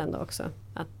affärsmodellen då också.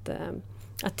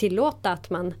 Att tillåta att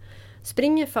man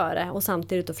springer före och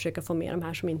samtidigt att försöka få med de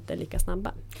här som inte är lika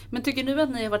snabba. Men tycker du att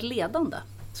ni har varit ledande?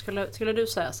 Skulle du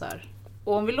säga så här?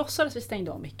 Och om vi låtsades vi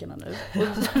stängde av mickarna nu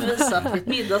och visade på ett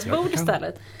middagsbord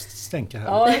istället. Stänka här.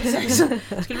 Ja,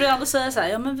 exakt. Skulle du ändå säga så här,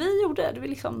 ja men vi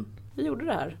gjorde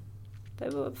det här. Det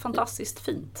var fantastiskt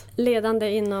fint. Ledande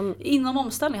inom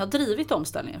omställningen, har drivit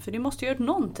omställningen. För ni måste ju gjort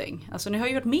någonting. Alltså ni har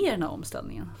ju gjort mer i den här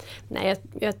omställningen. Nej,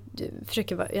 jag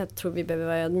tror vi behöver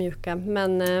vara ödmjuka.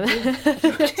 Men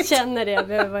känner det, jag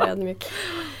behöver vara ödmjuk.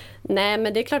 Nej,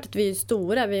 men det är klart att vi är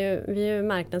stora. Vi är ju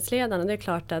marknadsledande. Det är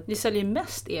klart att... Ni säljer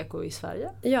mest eko i Sverige.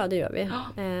 Ja, det gör vi.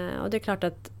 Och det är klart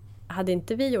att hade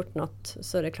inte vi gjort något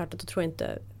så är det klart att då tror jag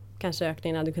inte kanske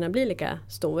ökningen hade kunnat bli lika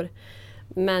stor.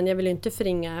 Men jag vill ju inte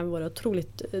förringa våra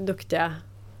otroligt duktiga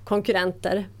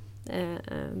konkurrenter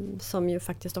som ju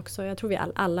faktiskt också, jag tror vi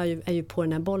alla är ju på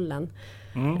den här bollen.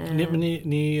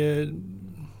 Ni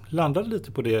landade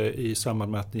lite på det i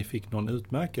samband med att ni fick någon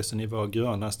utmärkelse. Ni var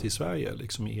grönast i Sverige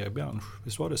liksom i er bransch.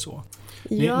 Visst var det så?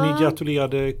 Ni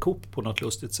gratulerade Coop på något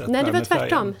lustigt sätt. Nej, det var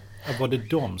tvärtom. Ja, var det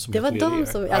de som det var de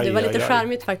som, det var lite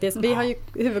charmigt faktiskt. Vi har ju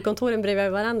huvudkontoren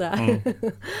bredvid varandra.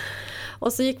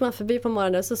 Och så gick man förbi på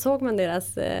morgonen och så såg man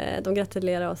de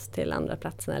gratulerade oss till andra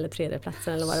platsen eller tredje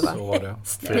platsen eller vad det var. Så var det.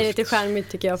 Det är lite charmigt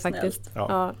tycker jag faktiskt.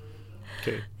 Ja.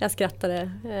 Okay. Jag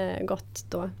skrattade gott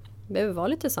då. Det behöver vara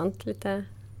lite sånt, lite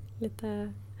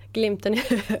glimten i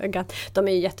ögat. De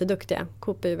är ju jätteduktiga.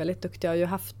 Coop är ju väldigt duktiga och har ju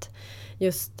haft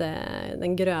just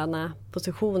den gröna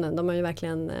positionen. De har ju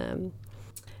verkligen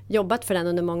jobbat för den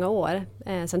under många år.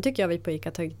 Sen tycker jag vi på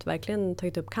ICA verkligen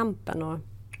tagit upp kampen.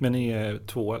 Men ni är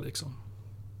två liksom?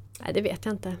 Nej, det vet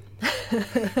jag inte.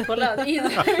 Kolla,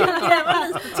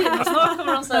 snart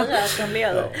kommer de säga att de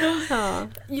leder. Ja.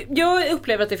 Jag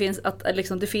upplever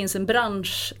att det finns en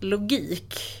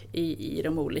branschlogik i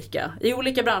de olika. I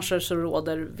olika branscher så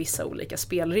råder vissa olika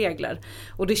spelregler.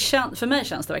 Och för mig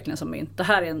känns det verkligen som mynt. Det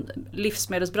här är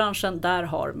livsmedelsbranschen, där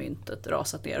har myntet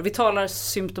rasat ner. Vi talar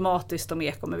symptomatiskt om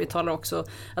eko, men vi talar också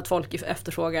att folk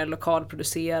efterfrågar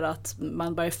lokalproducerat.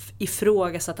 Man börjar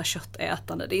ifrågasätta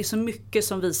köttätande. Det är så mycket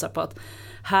som visar på att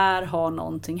här har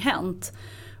någonting hänt.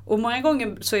 Och många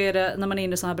gånger så är det, när man är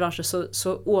inne i sådana här branscher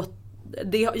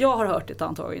jag har hört ett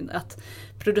antal att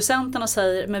producenterna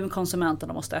säger men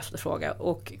konsumenterna måste efterfråga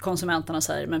och konsumenterna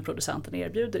säger men producenterna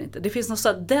erbjuder inte. Det finns något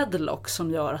sådant deadlock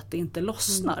som gör att det inte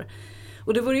lossnar.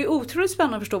 Och det vore ju otroligt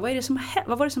spännande att förstå vad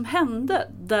var det som hände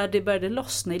där det började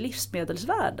lossna i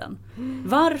livsmedelsvärlden.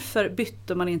 Varför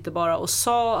bytte man inte bara och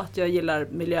sa att jag gillar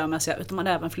miljömässiga, utan man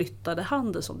även flyttade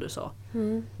handel som du sa.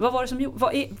 Vad var det som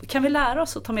kan vi lära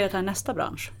oss att ta med det här i nästa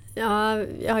bransch? Ja,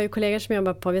 jag har ju kollegor som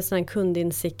jobbar på en sån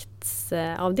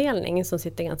kundinsiktsavdelning som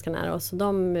sitter ganska nära oss. Och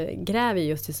de gräver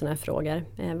just i såna här frågor.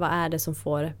 Vad är det som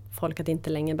får folk att inte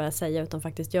längre bara säga utan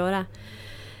faktiskt göra?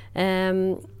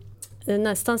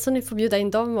 Nästan så ni får bjuda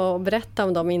in dem och berätta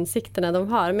om de insikterna de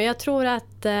har. Men jag tror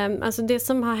att alltså det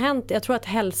som har hänt, jag tror att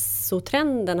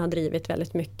hälsotrenden har drivit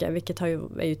väldigt mycket, vilket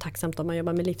är ju tacksamt om man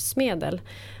jobbar med livsmedel.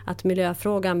 Att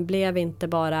miljöfrågan blev inte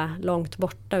bara långt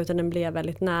borta utan den blev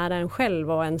väldigt nära en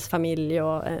själv och ens familj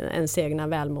och ens egna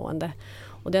välmående.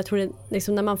 Och det, jag tror det,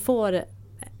 liksom när man får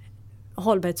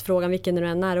hållbarhetsfrågan, vilken det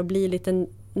än är, och blir lite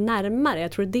närmare,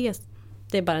 jag tror det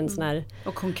är bara en sån här...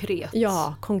 Och konkret.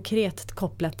 Ja, konkret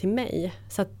kopplat till mig.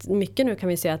 Så att mycket nu kan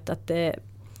vi se att det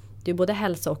är både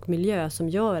hälsa och miljö som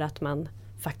gör att man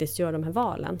faktiskt gör de här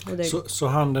valen. Och det... så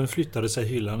handeln flyttade sig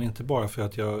hyllan inte bara för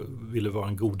att jag ville vara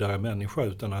en godare människa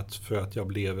utan för att jag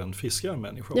blev en friskare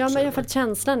människa. Ja, men i alla fall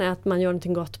känslan är att man gör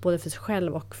någonting gott både för sig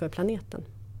själv och för planeten.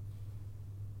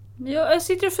 Jag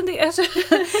sitter och funderar. Alltså,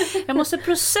 jag måste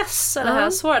processa det här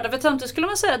svaret. För samtidigt skulle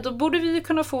man säga att då borde vi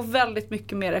kunna få väldigt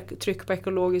mycket mer tryck på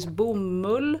ekologisk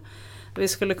bomull. Vi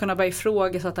skulle kunna börja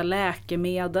ifrågasätta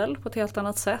läkemedel på ett helt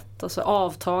annat sätt. Alltså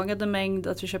avtagande mängd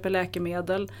att vi köper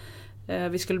läkemedel.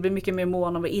 Vi skulle bli mycket mer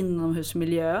mån om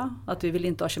inomhusmiljö. Att vi vill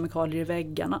inte ha kemikalier i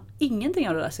väggarna. Ingenting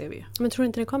av det där ser vi. Men tror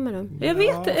inte det kommer då? Jag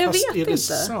vet är inte. Det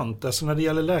sant? Alltså när det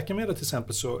gäller läkemedel till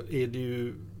exempel så är det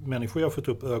ju människor har fått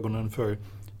upp ögonen för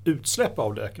utsläpp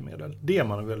av läkemedel. Det är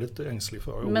man väldigt ängslig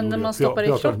för. Men när man stoppar i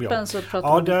kroppen så pratar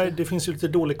man det finns ju lite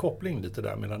dålig koppling lite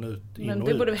där mellan in men och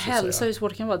det borde ut, hälsa, hur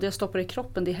svårt det kan vara. Det jag stoppar i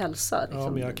kroppen, det är hälsa. Liksom. Ja,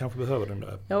 men jag kanske behöver den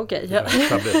där. Ja, okej.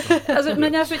 Alltså,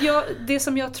 men det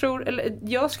som jag tror, eller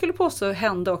jag skulle påstå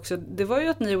hände också, det var ju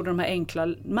att ni gjorde de här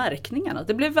enkla märkningarna.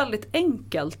 Det blev väldigt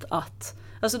enkelt att,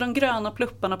 alltså de gröna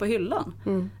plupparna på hyllan.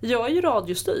 Jag är ju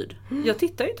radiostyrd. Jag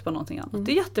tittar ju inte på någonting annat.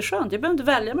 Det är jätteskönt. Jag behöver inte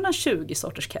välja mellan 20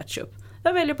 sorters ketchup.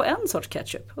 Jag väljer på en sorts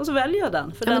ketchup och så väljer jag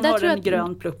den. För den har en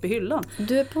grön plupp i hyllan.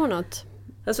 Du är på något.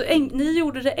 Alltså, ni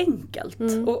gjorde det enkelt.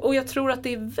 Och jag tror att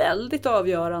det är väldigt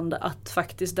avgörande att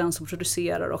faktiskt den som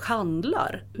producerar och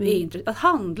handlar, att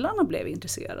handlarna blev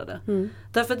intresserade.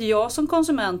 Därför att jag som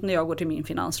konsument när jag går till min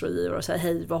finansrådgivare och säger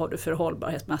hej, vad har du för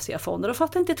hållbarhetsmässiga fonder? Då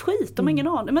fattar inte ett skit, de har ingen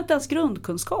aning, de har inte ens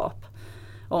grundkunskap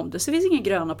om det. Så det finns inga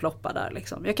gröna ploppar där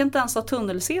liksom. Jag kan inte ens ha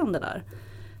tunnelseende där.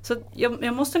 Så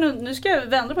jag måste nu ska jag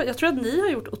vända på det. Jag tror att ni har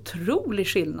gjort otrolig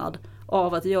skillnad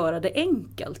av att göra det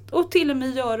enkelt. Och till och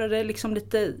med göra det liksom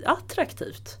lite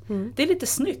attraktivt. Det är lite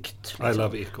snyggt. Liksom. I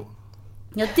love eco.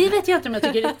 Ja, det vet jag inte om jag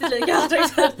tycker är riktigt lika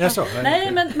attraktivt.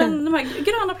 Nej, men de här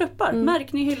gröna pluppar,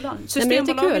 märkning i hyllan.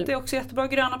 Systembolaget är också jättebra,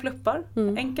 gröna pluppar.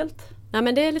 Enkelt. Ja,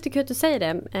 men det är lite kul att du säger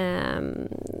det.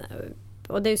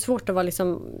 Och det är svårt att vara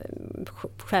liksom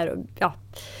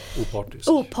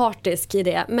opartisk i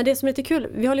det. Men det som är lite kul,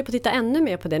 vi håller på att titta ännu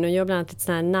mer på det nu. Jag gör bland annat ett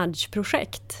sånt här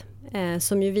nudge-projekt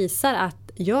som ju visar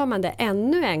att gör man det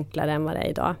ännu enklare än vad det är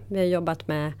idag. Vi har jobbat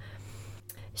med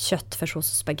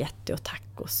köttfärssås och spaghetti och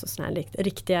tacos och såna här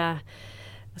riktiga,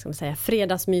 vad ska man säga,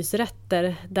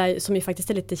 fredagsmysrätter där, som ju faktiskt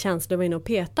är lite känsliga att vara inne och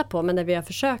peta på, men där vi har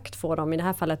försökt få dem i det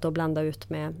här fallet att blanda ut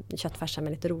med köttfärsen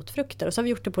med lite rotfrukter. Och så har vi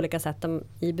gjort det på olika sätt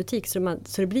i butik så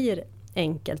det blir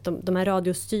enkelt. De här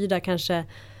radiostyrda kanske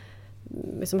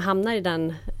liksom hamnar i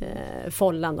den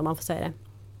follan om man får säga det.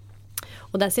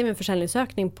 Och där ser vi en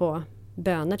försäljningsökning på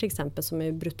bönor till exempel som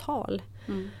är brutal.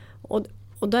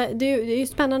 Och det är ju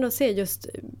spännande att se just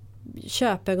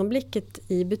köpögonblicket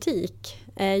i butik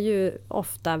är ju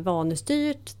ofta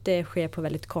vanestyrt. Det sker på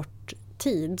väldigt kort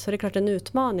tid. Så det är klart en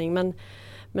utmaning. Men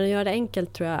att göra det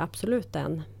enkelt tror jag absolut är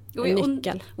en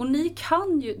nyckel. Och ni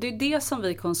kan ju, det är det som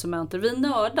vi konsumenter, vi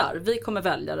nördar, vi kommer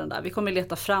välja den där. Vi kommer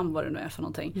leta fram vad det nu är för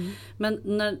någonting. Men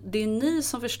det är ni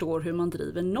som förstår hur man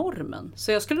driver normen.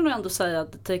 Så jag skulle nog ändå säga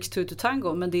att it takes two to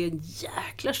tango. Men det är en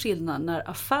jäkla skillnad när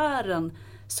affären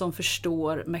som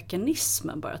förstår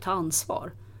mekanismen börjar ta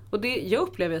ansvar. Och jag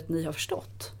upplever att ni har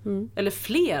förstått. Eller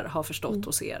fler har förstått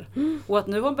hos er. Och att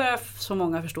nu har börjat så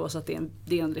många förstå så att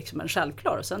det är liksom en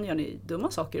självklar. Sen gör ni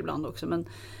dumma saker ibland också. Men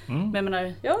jag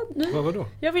menar,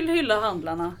 jag vill hylla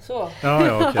handlarna. Så.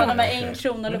 Okay. De här 1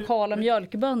 krona lokala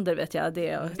mjölkbönder vet jag.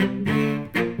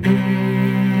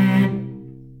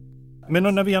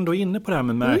 Men när vi ändå är inne på det här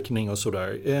med märkning och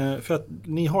sådär. För att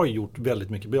ni har gjort väldigt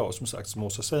mycket bra som sagt som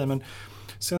Åsa säger. Men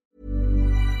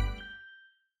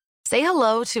Say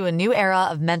hello to a new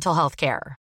era of mental health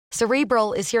care.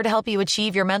 Cerebral is here to help you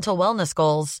achieve your mental wellness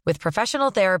goals with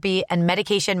professional therapy and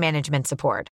medication management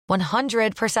support.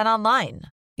 100% online.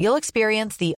 You'll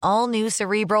experience the all-new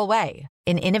Cerebral Way,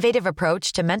 an innovative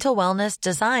approach to mental wellness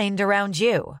designed around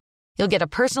you. You'll get a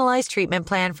personalized treatment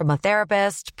plan from a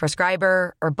therapist,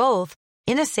 prescriber, or both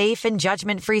in a safe and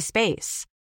judgment-free space.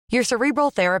 Your Cerebral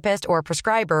therapist or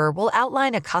prescriber will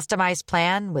outline a customized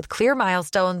plan with clear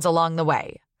milestones along the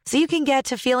way, so you can get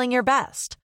to feeling your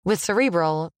best. With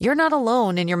Cerebral, you're not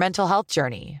alone in your mental health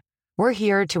journey. We're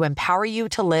here to empower you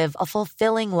to live a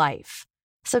fulfilling life.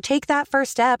 So take that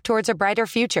first step towards a brighter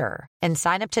future and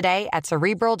sign up today at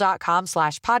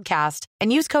Cerebral.com/podcast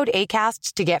and use code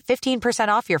ACAST to get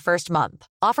 15% off your first month.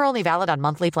 Offer only valid on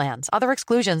monthly plans. Other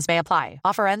exclusions may apply.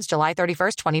 Offer ends July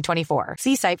 31st, 2024.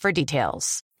 See site for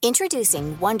details.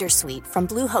 Introducing Wondersuite from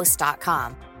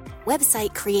Bluehost.com.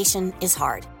 Website creation is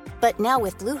hard, but now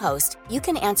with Bluehost, you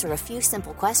can answer a few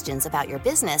simple questions about your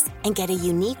business and get a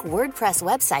unique WordPress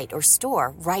website or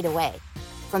store right away.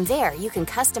 From there, you can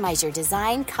customize your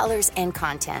design, colors, and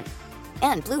content.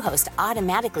 And Bluehost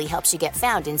automatically helps you get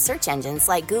found in search engines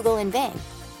like Google and Bing.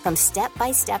 From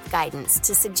step-by-step guidance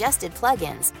to suggested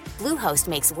plugins, Bluehost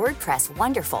makes WordPress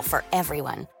wonderful for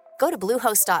everyone. Go to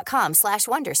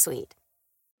bluehost.com/wondersuite.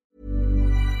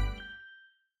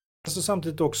 Alltså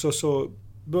samtidigt också så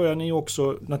börjar ni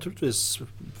också naturligtvis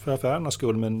för affärernas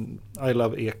skull, men I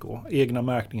Love Eco, egna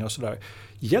märkningar och sådär.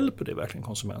 Hjälper det verkligen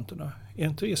konsumenterna? Är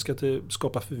inte risk att det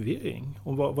skapar förvirring?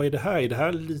 Och vad är det här? Är det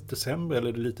här lite sämre eller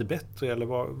är det lite bättre? Eller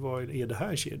vad är det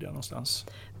här i kedjan någonstans?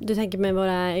 Du tänker med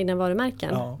våra egna varumärken?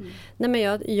 Ja. Nej,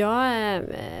 men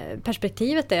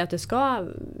perspektivet är att det ska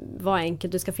vara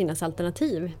enkelt, det ska finnas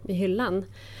alternativ i hyllan.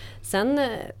 Sen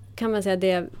kan man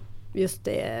säga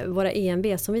våra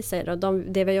EMB som vi säger,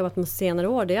 det vi har jobbat med senare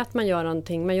år, det är att man gör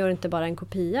någonting, man gör inte bara en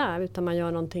kopia utan man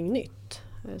gör någonting nytt.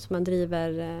 Så man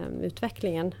driver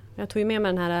utvecklingen. Jag tog ju med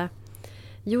mig den här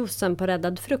juicen på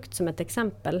räddad frukt som ett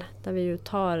exempel, där vi ju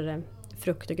tar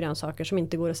frukt och grönsaker som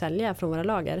inte går att sälja från våra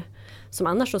lager, som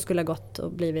annars då skulle ha gått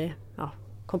och blivit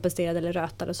komposterade eller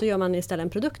rötade, så gör man istället en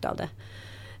produkt av det.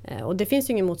 Och det finns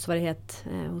ju ingen motsvarighet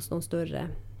hos någon större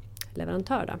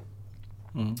leverantör då.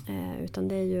 Utan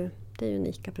det är ju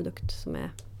unika produkt som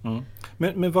är.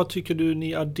 Men vad tycker du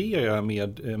ni adderar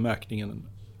med märkningen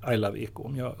I Love Eco,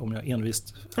 om jag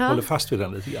envist håller fast vid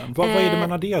den lite grann. Vad är det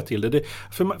man adderar till det?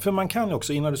 För man kan ju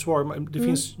också, innan du svarar,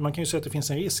 man kan ju säga att det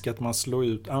finns en risk att man slår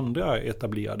ut andra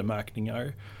etablerade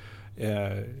märkningar.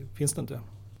 Finns det inte?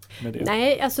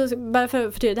 Nej, alltså bara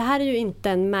för det här är ju inte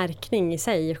en märkning i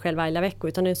sig, själva I Love Eco,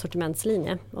 utan det är en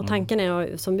sortimentslinje. Och tanken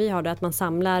är, som vi har det, att man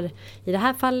samlar i det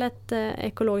här fallet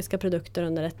ekologiska produkter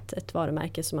under ett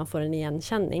varumärke så man får en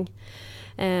igenkänning.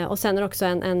 Och sen är det också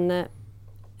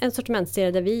en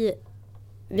sortimentsserie där vi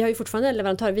har ju fortfarande en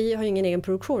leverantör, vi har ju ingen egen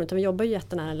produktion utan vi jobbar ju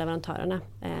jättenära leverantörerna.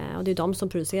 Och det är de som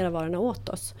producerar varorna åt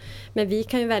oss. Men vi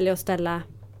kan ju välja att ställa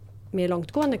mer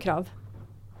långtgående krav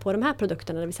på de här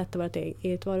produkterna där vi sätter vårt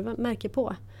eget varumärke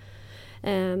på.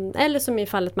 Eller som i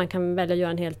fallet man kan välja att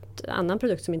göra en helt annan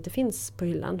produkt som inte finns på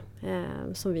hyllan.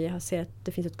 Som vi har sett att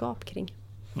det finns ett gap kring.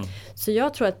 Så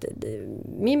jag tror att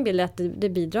min bild är att det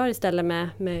bidrar istället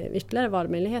med ytterligare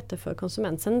valmöjligheter för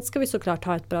konsument. Sen ska vi såklart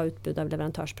ha ett bra utbud av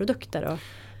leverantörsprodukter.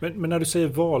 Men när du säger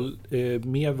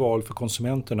mer val för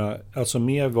konsumenterna, alltså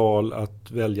mer val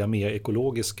att välja mer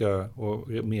ekologiska och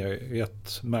mer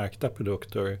rätt märkta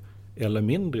produkter eller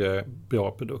mindre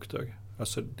bra produkter.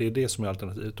 Alltså det är det som är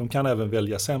alternativet. De kan även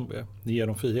välja sämre. Ni ger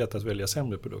dem frihet att välja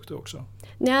sämre produkter också.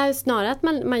 Nej, snarare att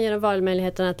man ger dem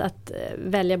valmöjligheten att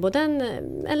välja både en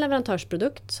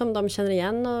leverantörsprodukt som de känner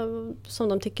igen och som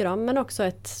de tycker om, men också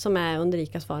ett som är under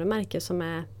ICAs varumärke som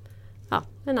är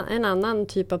en annan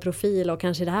typ av profil och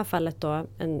kanske i det här fallet då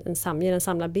ger en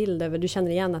samlad bild över, du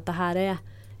känner igen att det här är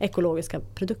ekologiska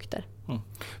produkter.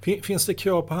 Finns det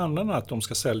krav på handlarna att de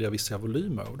ska sälja vissa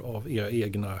volymer av era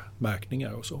egna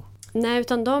märkningar och så? Nej,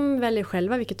 utan de väljer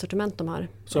själva vilket sortiment de har.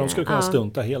 Så de skulle kunna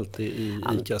stunta helt i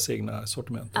ICAs egna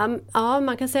sortiment? Ja,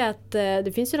 man kan säga att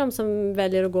det finns ju de som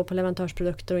väljer att gå på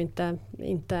leverantörsprodukter och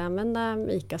inte använda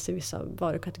ICAs i vissa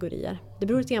varukategorier. Det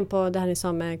beror lite grann på det här ni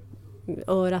sa med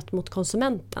örat mot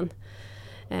konsumenten.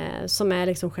 Som är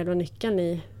liksom själva nyckeln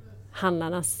i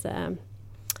handlarnas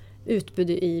utbud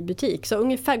i butik. Så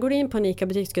ungefär, går du in på en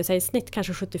ICA-butik skulle jag säga i snitt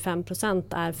kanske 75%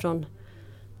 är från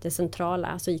det centrala,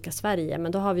 alltså ICA Sverige.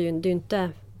 Men då har vi ju, det är ju inte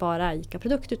bara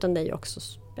ICA-produkt utan det är ju också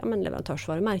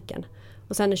leverantörsvarumärken.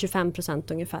 Och sen är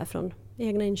 25% ungefär från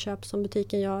egna inköp som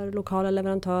butiken gör, lokala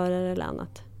leverantörer eller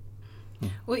annat.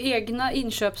 Och egna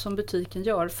inköp som butiken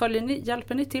gör,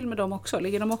 hjälper ni till med dem också?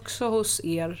 Ligger de också hos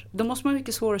er? Då måste man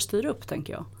mycket svårare styra upp,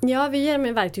 tänker jag. Ja, vi ger dem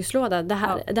en verktygslåda. Det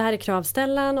här är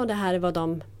kravställan och det här är vad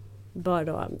de bör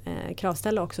då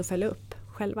kravställa också följa upp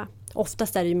själva.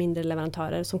 Oftast är det ju mindre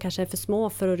leverantörer som kanske är för små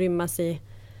för att rymmas i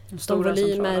de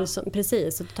volymer.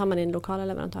 Precis, så då tar man in lokala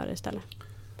leverantörer istället.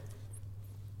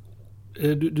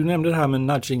 Du nämnde det här med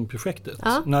nudging-projektet.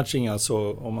 Ja. Nudging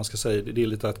alltså, om man ska säga, det är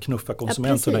lite att knuffa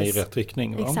konsumenterna i rätt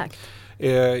riktning. Va? Exakt.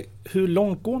 Hur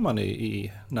långt går man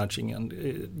i nudgingen?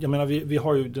 Jag menar, vi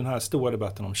har ju den här stora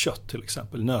debatten om kött till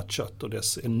exempel, nötkött och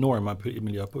dess enorma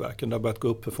miljöpåverkan. Det har börjat gå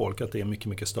upp för folk att det är mycket,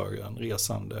 mycket större än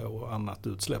resande och annat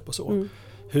utsläpp och så.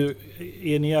 Hur,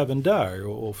 är ni även där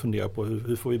och funderar på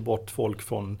hur får vi bort folk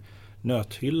från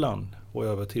nöthyllan och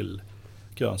över till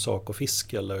grönsak och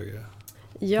fisk eller...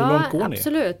 Ja,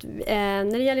 absolut.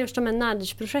 När det gäller just de här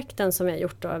nudge-projekten som vi har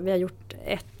gjort då, vi har gjort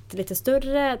ett lite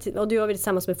större och det gör vi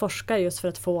tillsammans med forskare just för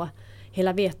att få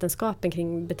hela vetenskapen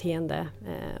kring beteende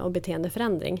och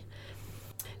beteendeförändring.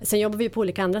 Sen jobbar vi på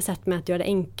olika andra sätt med att göra det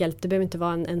enkelt. Det behöver inte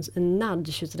vara en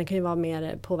nudge utan det kan ju vara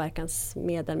mer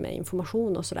påverkansmedel med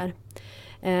information och sådär.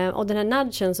 Och den här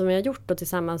nudgen som vi har gjort då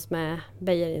tillsammans med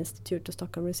Beijer Institute och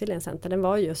Stockholm Resilience Center, den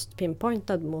var just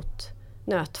pinpointad mot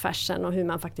nötfärsen och hur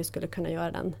man faktiskt skulle kunna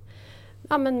göra den.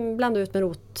 Ja, men blanda ut med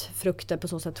rotfrukter, på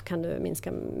så sätt kan du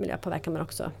minska miljöpåverkan men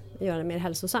också göra den mer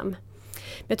hälsosam. Men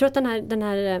jag tror att den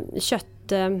här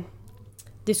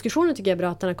köttdiskussionen tycker jag är bra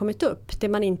att den har kommit upp. Det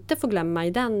man inte får glömma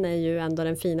i den är ju ändå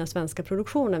den fina svenska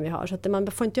produktionen vi har. Så att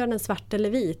man får inte göra den svart eller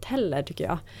vit heller, tycker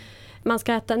jag. Man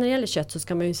ska äta, när det gäller kött så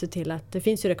ska man ju se till att det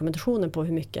finns ju rekommendationer på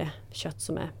hur mycket kött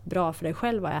som är bra för dig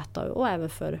själv att äta och även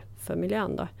för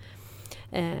miljön då.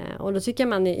 Och då tycker jag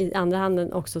man i andra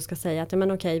handen också ska säga att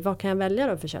men okej, vad kan jag välja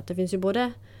då för kött? Det finns ju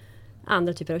både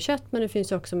andra typer av kött men det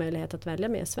finns ju också möjlighet att välja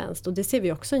mer svenskt. Och det ser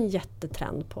vi också en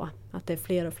jättetrend på. Att det är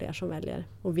fler och fler som väljer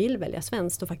och vill välja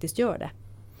svenskt och faktiskt gör det.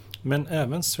 Men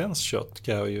även svenskt kött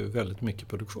kräver ju väldigt mycket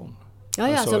produktion.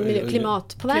 Ja, alltså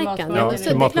klimatpåverkan. Ja,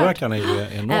 klimatpåverkan är ju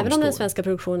enormt även om den stor. svenska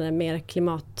produktionen är mer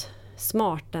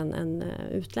klimatsmart än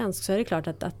utländsk så är det klart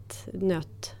att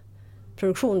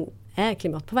nötproduktion är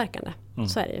klimatpåverkande.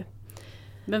 Så är det ju.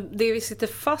 Men det vi sitter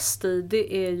fast i,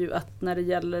 det är ju att när det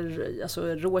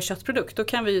gäller råköttprodukt, då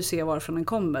kan vi ju se varifrån den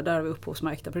kommer. Där har vi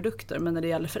upphovsmärkta produkter. Men när det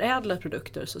gäller förädlade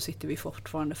produkter så sitter vi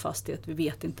fortfarande fast i att vi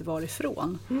vet inte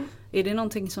varifrån. Är det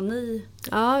någonting som ni...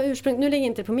 Ja, nu ligger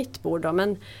inte på mitt bord då,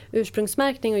 men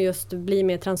ursprungsmärkning och just bli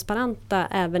mer transparenta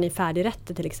även i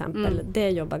färdigrätter till exempel. Det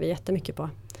jobbar vi jättemycket på.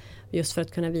 Just för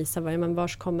att kunna visa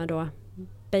vars kommer då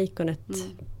baconet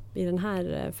i den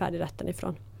här färdigrätten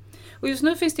ifrån. Och just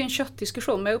nu finns det en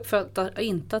köttdiskussion, men jag uppfattar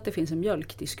inte att det finns en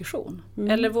mjölkdiskussion.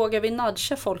 Eller vågar vi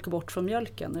nudga folk bort från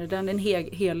mjölken? Är den en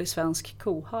helig svensk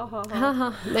ko? Nej,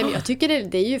 men jag tycker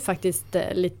det är ju faktiskt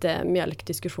lite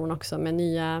mjölkdiskussion också med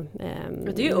nya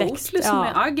det är ju Oatly som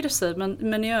är aggressiv,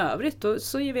 men i övrigt då,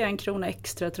 så ger vi 1 krona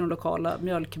extra till de lokala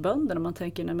mjölkbönderna. Man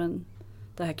tänker, nej men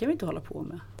det här kan vi inte hålla på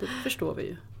med. Det förstår vi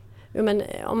ju. Ja,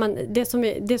 men det som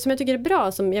jag tycker är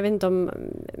bra, som jag vet inte om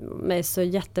är så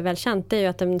jättevälkänt, det är ju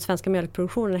att den svenska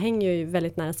mjölkproduktionen hänger ju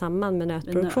väldigt nära samman med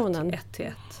nötproduktionen. Nöt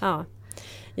 1-1. Ja,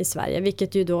 i Sverige.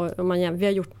 Vilket ju då, vi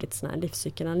har gjort lite såna här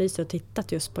livscykelanalyser och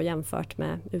tittat just på jämfört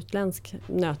med utländsk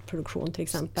nötproduktion till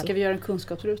exempel. Ska vi göra en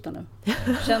kunskapsruta nu?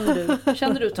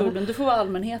 Känner du Torbjörn? Du får vara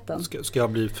allmänheten. Ska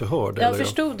jag bli förhörd? Ja,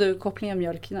 förstod du kopplingen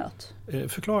mjölk-nöt?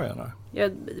 Förklara gärna. Ja,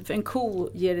 för en ko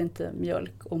ger inte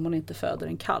mjölk om hon inte föder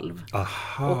en kalv.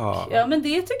 Aha. Och, ja, men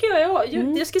det tycker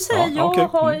jag ska säga,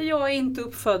 jag är inte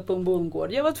uppfödd på en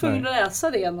bondgård. Jag var tvungen att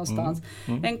läsa det någonstans.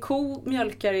 En ko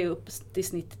mjölkar i upp i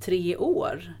snitt 3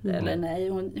 år. Eller nej,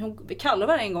 hon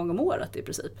kalvar 1 gång om året i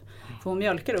princip. För hon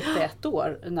mjölkar upp till 1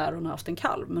 år när hon har haft en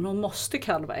kalv. Men hon måste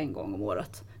kalva 1 gång om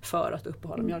året för att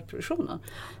uppehålla mjölkproduktionen.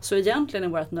 Så egentligen är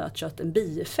vårt nötkött en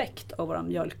bieffekt av vår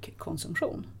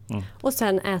mjölkkonsumtion. Och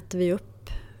sen äter vi upp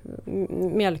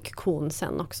mjölkkon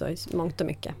sen också i mångt och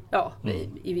mycket. Ja,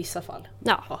 i vissa fall.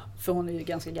 Ja, för hon är ju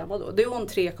ganska gammal då. Det är hon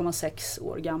 3,6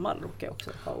 år gammal, råkar jag också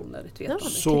ha onödigt veta.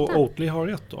 Så Oatly har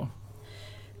rätt då?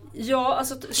 Ja,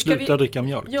 alltså, sluta dricka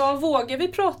mjölk. Ja, vågar vi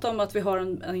prata om att vi har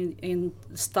en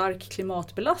stark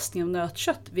klimatbelastning av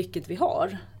nötkött, vilket vi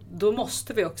har, då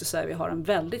måste vi också säga att vi har en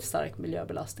väldigt stark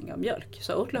miljöbelastning av mjölk.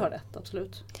 Så Oatly har rätt,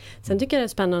 absolut. Sen tycker jag det är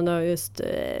spännande just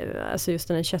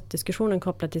den här köttdiskussionen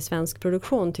kopplat till svensk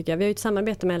produktion tycker jag. Vi har ju ett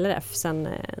samarbete med LRF sedan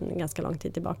en ganska lång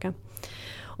tid tillbaka.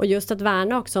 Och just att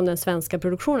värna också om den svenska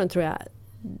produktionen tror jag,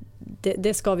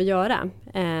 det ska vi göra.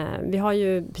 Vi har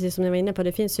ju, precis som ni var inne på,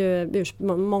 det finns ju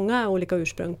många olika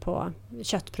ursprung på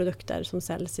köttprodukter som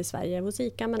säljs i Sverige hos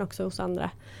ICA men också hos andra.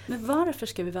 Men varför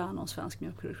ska vi värna om svensk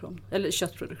mjölkproduktion? Eller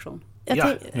köttproduktion?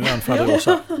 Nu anfaller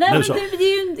Åsa. Nej, men det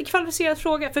är ju en kvalificerad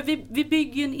fråga. För vi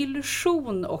bygger ju en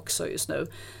illusion också just nu.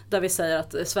 Där vi säger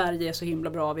att Sverige är så himla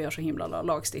bra, vi har så himla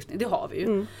lagstiftning. Det har vi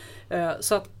ju.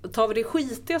 Så att tar vi det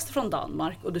skitigaste från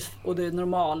Danmark och det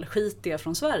normalskitiga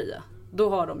från Sverige, då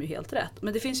har de ju helt rätt.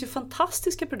 Men det finns ju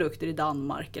fantastiska produkter i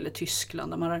Danmark eller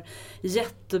Tyskland där man har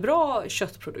jättebra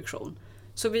köttproduktion.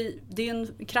 Så det är en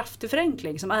kraftig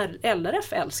förenkling som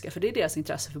LRF älskar, för det är deras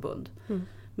intresseförbund.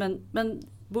 Men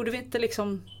borde vi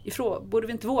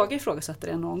inte våga ifrågasätta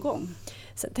det någon gång?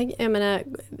 Så jag menar,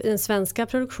 den svenska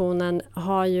produktionen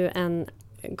har ju en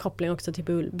koppling också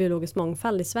till biologisk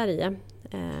mångfald i Sverige.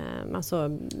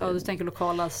 Du tänker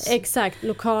lokala... Exakt,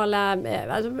 lokala...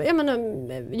 jag menar,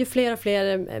 ju fler och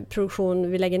fler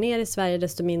produktion vi lägger ner i Sverige,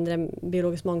 desto mindre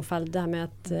biologisk mångfald. Det här med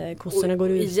att kossorna går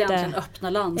ute. Egentligen öppna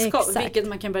landskap, Exakt. Vilket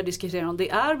man kan börja diskutera om det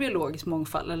är biologisk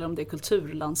mångfald eller om det är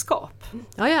kulturlandskap.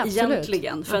 Ja, absolut.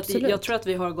 Egentligen, för att jag tror att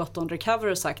vi har gått on recover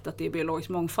och sagt att det är biologisk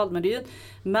mångfald, men det är ju ett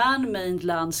man-made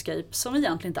landscape som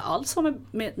egentligen inte alls har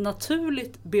med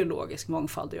naturligt biologisk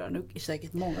mångfald att göra. Nu är det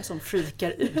säkert många som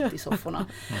frikar ut i sofforna.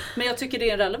 Men jag tycker det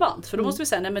är relevant, för då måste vi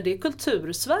säga nej, men det är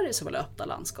kultur-Sverige som vill öppna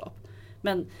landskap.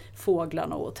 Men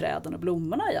fåglarna och träden och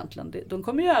blommorna egentligen, de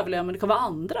kommer ju överleva, men det kommer vara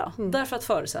andra. Därför att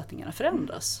förutsättningarna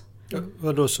förändras.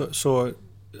 Vadå, så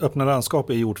öppna landskap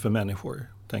är gjort för människor,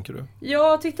 tänker du?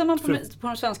 Ja, tittar man på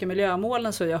de svenska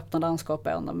miljömålen så är öppna landskap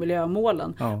en av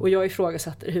miljömålen. Ja. Och jag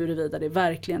ifrågasätter huruvida det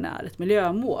verkligen är ett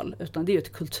miljömål, utan det är ju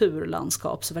ett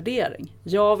kulturlandskapsvärdering.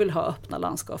 Jag vill ha öppna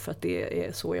landskap för att det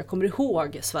är så jag kommer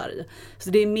ihåg Sverige. Så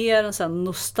det är mer en sån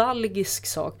nostalgisk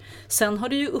sak. Sen har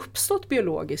det ju uppstått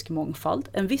biologisk mångfald,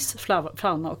 en viss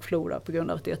fauna och flora på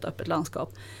grund av att det är ett öppet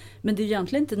landskap. Men det är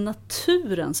egentligen inte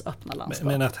naturens öppna landskap.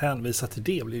 Men att hänvisa till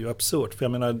det blir ju absurt. För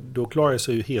jag menar, då klarar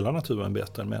sig ju hela naturen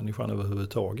bättre än människan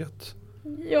överhuvudtaget.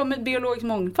 Ja, men biologisk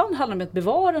mångfald handlar om att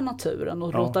bevara naturen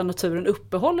och låta naturen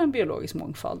uppehålla en biologisk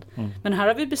mångfald. Men här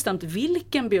har vi bestämt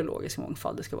vilken biologisk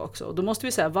mångfald det ska vara också. Och då måste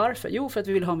vi säga varför. Jo, för att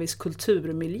vi vill ha en viss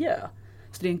kulturmiljö.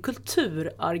 Så det är en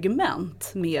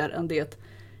kulturargument mer än det är ett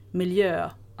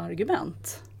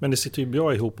miljöargument. Men det sitter ju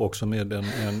bra ihop också med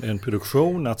en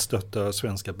produktion, att stötta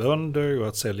svenska bönder och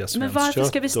att sälja svenskt kött. Men varför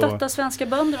ska vi stötta svenska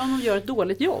bönder om de gör ett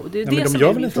dåligt jobb? Det är det som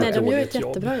gör väl inte ett de gör ett jobb.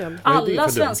 jättebra jobb. Alla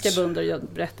svenska bönder gör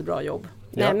ett jättebra jobb.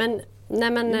 Ja. Nej,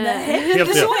 helt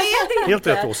så rätt. är det Helt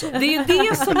inte. rätt, Åsa. Det är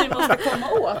det som vi måste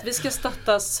komma åt. Vi ska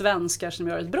stötta svenskar som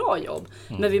gör ett bra jobb.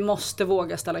 Men vi måste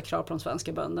våga ställa krav på de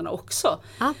svenska bönderna också.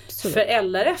 Absolut. För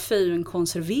LRF är ju en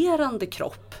konserverande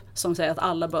kropp som säger att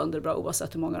alla bönder är bra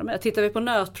oavsett hur många de är. Tittar vi på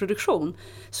nötproduktion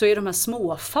så är de här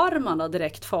småfarmarna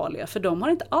direkt farliga. För de har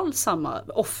inte alls samma,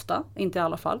 ofta, inte i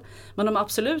alla fall. Men de har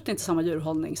absolut inte samma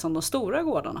djurhållning som de stora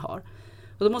gårdarna har.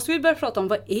 Och då måste vi börja prata om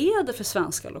vad är det för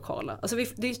svenska lokala? Alltså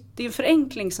det är en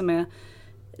förenkling som är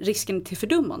risken till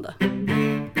fördummande.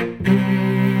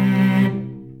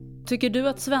 Tycker du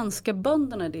att svenska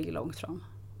bönderna ligger långt fram?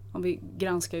 Om vi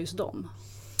granskar just dem.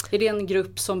 Är det en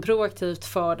grupp som proaktivt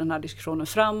för den här diskussionen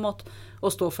framåt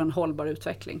och står för en hållbar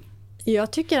utveckling?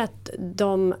 Jag tycker att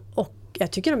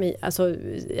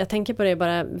jag tänker på det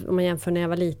bara om man jämför när jag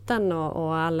var liten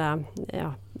och alla,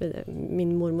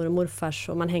 min mormor och morfars,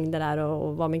 och man hängde där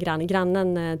och var med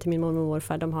grannen till min mormor och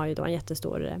morfar, de har ju då en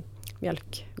jättestor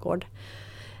mjölkgård.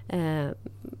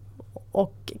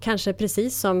 Och kanske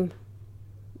precis som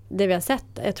det vi har sett,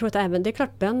 jag tror att även, det är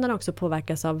klart bönderna också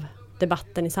påverkas av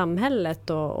debatten i samhället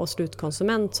och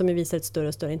slutkonsument som visar ett större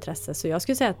och större intresse. Så jag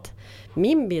skulle säga att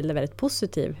min bild är väldigt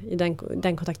positiv i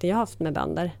den kontakten jag har haft med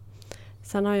bönder.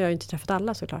 Sen har jag ju inte träffat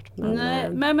alla såklart.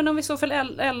 Men om vi så för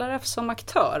LRF som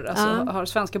aktör, alltså har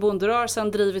svenska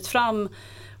bonderörelsen drivit fram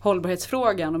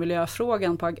hållbarhetsfrågan och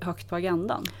miljöfrågan högt på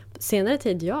agendan? Senare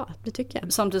tid, ja, det tycker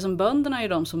jag. Samtidigt som bönderna är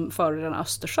de som förorenar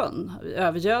Östersjön.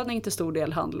 Övergödning till stor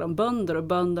del handlar om bönder och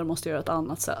bönder måste göra ett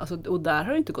annat sätt. Alltså, och där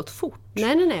har det inte gått fort.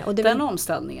 Nej. Och den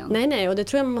omställningen. Nej, och det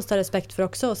tror jag man måste ha respekt för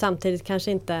också. Och samtidigt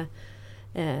kanske inte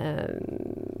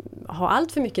ha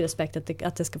allt för mycket respekt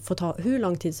att det ska få ta hur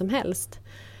lång tid som helst.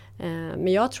 Men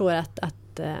jag tror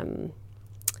att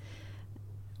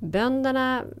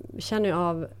bönderna känner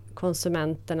av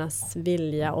konsumenternas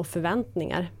vilja och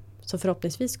förväntningar. Så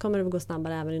förhoppningsvis kommer det att gå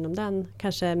snabbare även inom den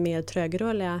kanske mer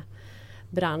trögrörliga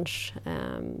bransch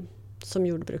som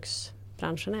jordbruksbranschen.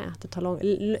 branschen är. Att det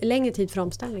tar längre tid för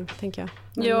omställning, tänker jag.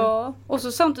 Ja, och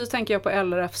så samtidigt tänker jag på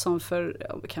LRF som för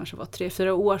kanske var 3-4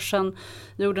 år sedan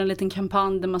gjorde en liten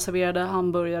kampanj där man serverade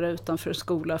hamburgare utanför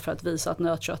skola för att visa att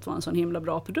nötkött var en sån himla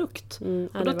bra produkt.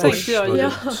 Och då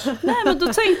tänkte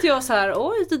då tänkte jag så här,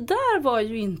 oj, det där var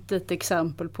ju inte ett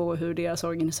exempel på hur deras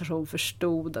organisation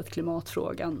förstod att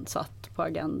klimatfrågan satt på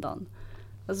agendan.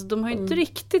 Alltså de har ju inte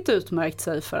riktigt utmärkt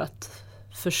sig för att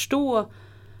förstå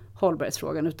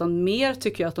hållbarhetsfrågan, utan mer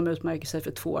tycker jag att de utmärker sig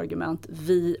för 2 argument.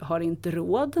 Vi har inte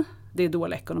råd, det är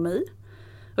dålig ekonomi.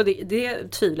 Och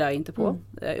det tvivlar jag inte på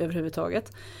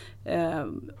överhuvudtaget.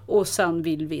 Och sen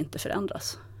vill vi inte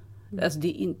förändras. Alltså det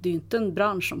är inte en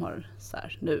bransch som har så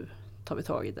här, nu tar vi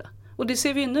tag i det. Och det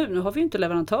ser vi nu har vi ju inte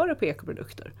leverantörer på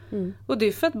ekoprodukter. Och det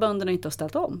är för att bönderna inte har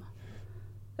ställt om.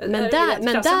 Men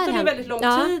där tar det väldigt lång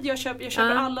tid. Jag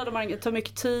köper alla, det tar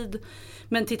mycket tid.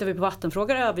 Men tittar vi på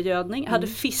vattenfrågor, övergödning. Hade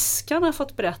fiskarna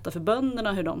fått berätta för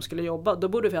bönderna hur de skulle jobba, då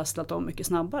borde vi ha ställt om mycket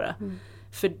snabbare.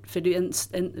 För det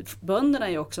är bönderna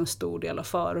är ju också en stor del av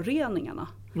föroreningarna.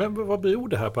 Men vad beror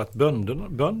det här på att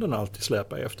bönderna alltid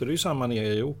släpar efter? Det är ju samma nere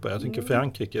i Europa. Jag tänker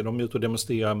Frankrike, de är ute och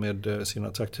demonstrerar med sina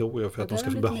traktorer för att de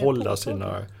ska få behålla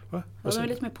sina... Va? De är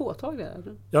lite mer påtagliga.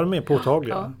 Ja, de är mer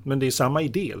påtagliga. Ja. Men det är samma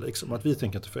idé liksom, att vi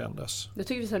tänker inte förändras. Jag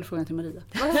tycker vi ställer frågan till Maria.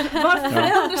 Varför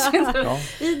förändras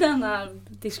inte i denna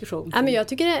diskussion? Ja, men jag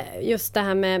tycker just det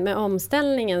här med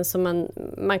omställningen, som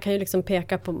man kan ju liksom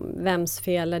peka på vems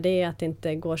fel är det att det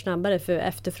inte går snabbare. För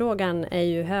efterfrågan är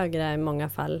ju högre i många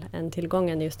fall än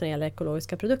tillgången just när det gäller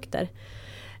ekologiska produkter.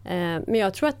 Men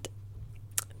jag tror att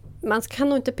man kan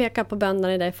nog inte peka på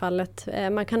bönderna i det fallet.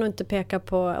 Man kan nog inte peka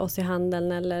på oss i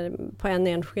handeln eller på en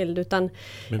enskild. Utan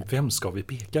men vem ska vi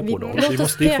peka på då? Vi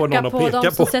måste peka på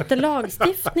de som sätter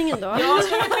lagstiftningen då. Ja,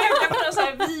 ska vi peka på det så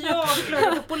här, vi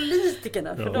klagar på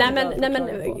politikerna. Nej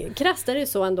men krasst är det ju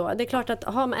så ändå. Det är klart att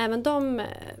även de,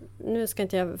 nu ska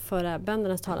inte jag föra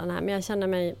böndernas talan här, men jag känner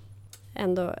mig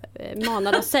ändå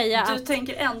manad att säga du att...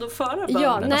 tänker ändå föra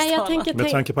böndernas talan.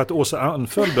 Med tanke på att Åsa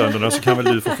anföll bönderna så kan väl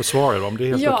du få försvara dem, det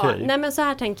är helt okej. Nej men så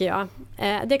här tänker jag.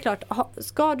 Det är klart,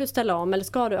 ska du ställa om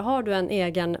eller har du en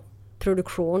egen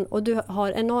produktion och du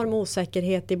har enorm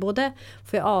osäkerhet i både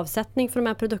för avsättning för de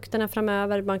här produkterna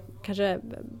framöver, man kanske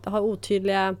har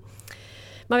otydliga...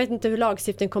 Man vet inte hur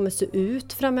lagstiftningen kommer se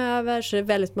ut framöver, så det är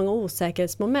väldigt många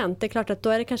osäkerhetsmoment. Det är klart att då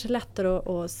är det kanske lättare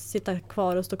att sitta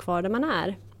kvar och stå kvar där man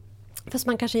är. Fast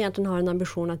man kanske egentligen har en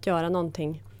ambition att göra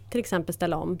någonting, till exempel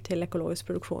ställa om till ekologisk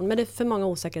produktion. Men det är för många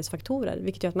osäkerhetsfaktorer,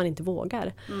 vilket gör att man inte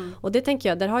vågar. Och det tänker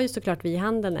jag, där har ju såklart vi i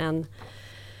handeln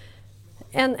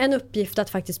en uppgift att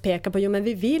faktiskt peka på, men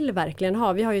vi vill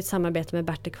verkligen vi har ju ett samarbete med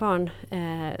Bertekvarn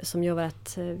som gör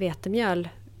vårt vetemjöl,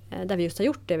 där vi just har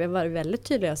gjort det. Vi har varit väldigt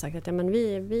tydliga och sagt att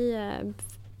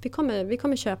vi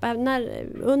kommer köpa,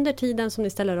 under tiden som ni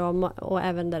ställer om och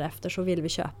även därefter, så vill vi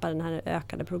köpa den här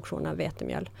ökade produktionen av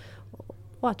vetemjöl.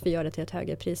 Och att vi gör det till ett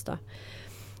högre pris då.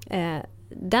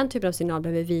 Den typen av signal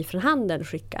behöver vi från handeln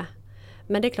skicka.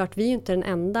 Men det är klart, vi är ju inte den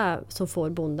enda som får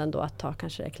bonden då att ta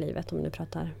kanske det klivet, om nu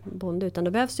pratar bonde. Utan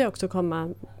då behövs det också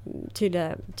komma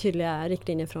tydliga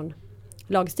riktlinjer från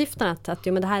lagstiftarna. Att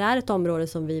men det här är ett område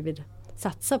som vi vill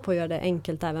satsa på och göra det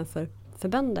enkelt även för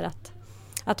bönder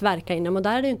att verka inom. Och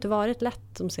där har det ju inte varit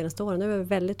lätt de senaste åren. Det är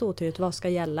väldigt otydligt vad ska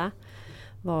gälla.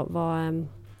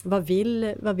 Vad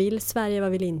vill Sverige,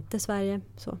 vad vill inte Sverige?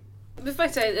 Så.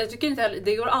 Jag tycker inte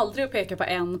det går aldrig att peka på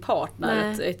en part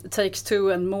när it takes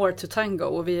two and more to tango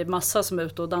och vi är massa som är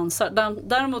ute och dansar.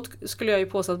 Däremot skulle jag ju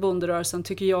påstå att bonderörelsen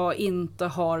tycker jag inte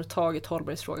har tagit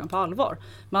hållbarhetsfrågan på allvar.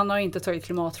 Man har inte tagit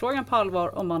klimatfrågan på allvar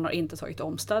och man har inte tagit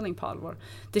omställning på allvar.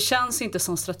 Det känns inte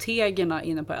som strategerna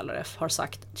inne på LRF har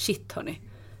sagt, shit hörni,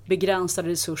 begränsade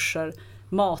resurser,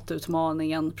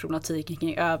 matutmaningen, problematiken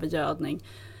kring övergödning.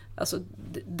 Alltså,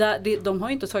 de har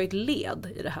ju inte tagit led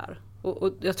i det här.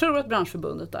 Och jag tror att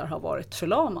branschförbundet där har varit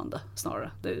förlamande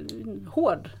snarare. Det är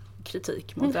hård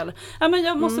kritik mot det. Ja,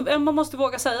 men man måste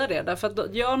våga säga det. Därför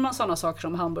att gör man sådana saker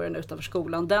som hamburgaren utanför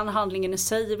skolan, den handlingen i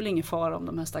sig är väl ingen fara om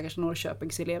de här stackars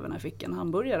Norrköpingseleverna fick en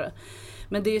hamburgare.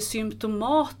 Men det är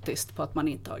symptomatiskt på att man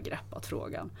inte har greppat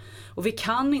frågan. Och vi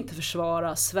kan inte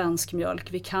försvara svensk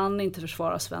mjölk, vi kan inte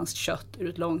försvara svensk kött ur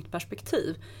ett långt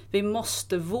perspektiv. Vi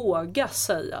måste våga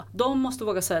säga, de måste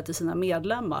våga säga till sina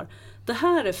medlemmar, det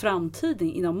här är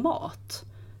framtiden inom mat.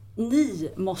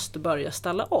 Ni måste börja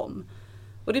ställa om.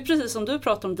 Och det är precis som du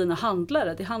pratar om dina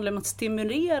handlare. Det handlar om att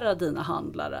stimulera dina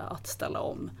handlare att ställa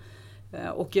om.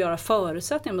 och göra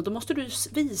förutsättningar, men då måste du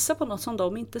visa på något som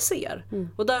de inte ser.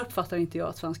 Och där uppfattar inte jag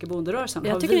att svenska bonderörelsen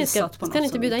har visat på något. Ska ni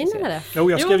inte bjuda in det?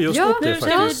 Jo, jag skrev just upp det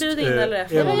faktiskt. Nu ska vi bjuda in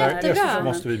LRF.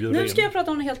 Måste vi bjuda in. Nu ska jag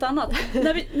prata om något helt annat.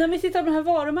 när vi tittar på de här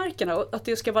varumärkena och att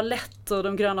det ska vara lätt och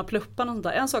de gröna plupparna och sånt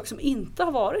där. En sak som inte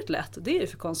har varit lätt, det är ju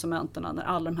för konsumenterna när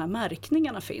alla de här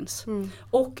märkningarna finns.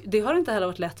 Och det har inte heller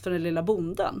varit lätt för den lilla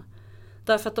bonden.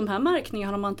 Därför att de här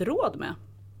märkningarna har man inte råd med.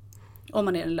 Om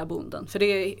man är den lilla bonden. För det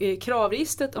är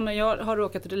kravregistret, om jag har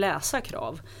råkat läsa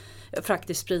krav.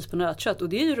 Faktiskt pris på nötkött. Och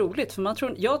det är ju roligt.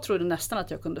 För jag trodde nästan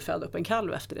att jag kunde föda upp en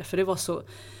kalv efter det. För det var så,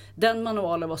 den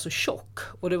manualen var så tjock.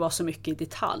 Och det var så mycket i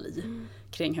detalj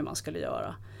kring hur man skulle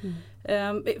göra.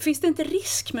 Finns det inte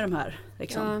risk med de här?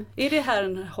 Liksom? Ja. Är det här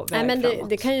en väg framåt?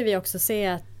 Det kan ju vi också se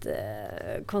att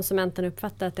konsumenten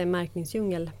uppfattar att det är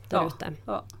märkningsdjungel där ute.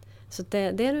 Ja. Så det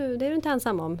är du inte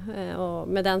ensam om. Och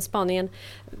med den spaningen.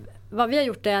 Vad vi har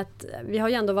gjort är att vi har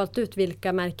ju ändå valt ut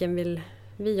vilka märken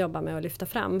vi jobbar med att lyfta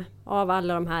fram. Av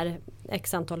alla de här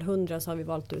x antal 100 så har vi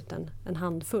valt ut en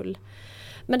handfull.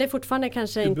 Men det är fortfarande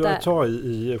kanske inte... Du börjar ta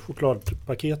i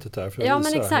chokladpaketet här för att ja, visa.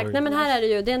 Men exakt. Nej, men här är det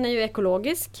ju, den är ju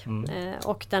ekologisk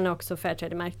och den är också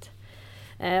Fairtrade-märkt.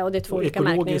 Och det är två olika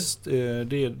märkningar. Ekologiskt, det är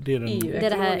den... Det är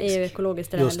det här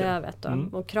EU-ekologiskt, det här lövet. Då.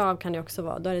 Och krav kan det också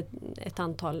vara. Då är det ett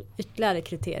antal ytterligare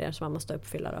kriterier som man måste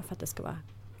uppfylla då för att det ska vara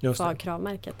kvar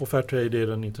kravmärket. Och Fairtrade är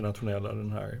den internationella,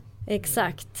 den här...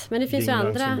 Exakt. Men det finns ju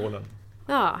andra...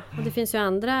 Ja, och det finns ju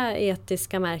andra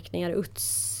etiska märkningar.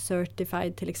 UTS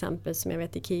Certified till exempel som jag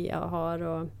vet IKEA har.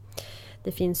 Och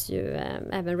det finns ju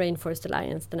även Rainforest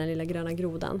Alliance, den här lilla gröna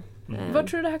grodan. Vad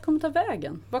tror du det här kommer ta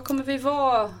vägen? Vad kommer vi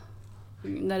vara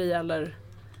när det gäller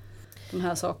de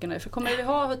här sakerna? För kommer vi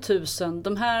ha 1000,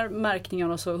 de här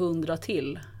märkningarna och så 100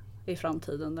 till i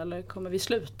framtiden? Eller kommer vi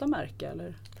sluta märka?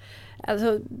 Eller?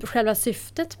 Alltså själva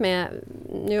syftet med,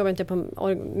 nu jobbar jag inte på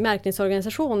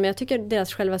märkningsorganisation, men jag tycker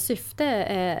deras själva syfte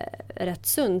är rätt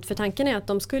sunt. För tanken är att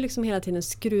de ska liksom hela tiden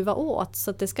skruva åt,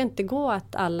 så att det ska inte gå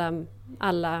att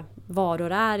alla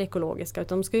varor är ekologiska,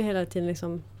 utan de ska ju hela tiden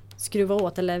liksom skruva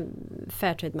åt, eller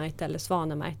Fairtrade-märkt eller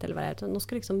Svanemärkt eller vad det är. De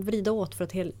ska liksom vrida åt för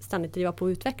att ständigt driva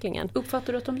på utvecklingen.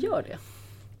 Uppfattar du att de gör det?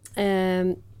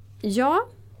 Ja,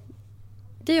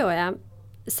 det gör jag.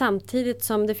 Samtidigt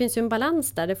som det finns ju en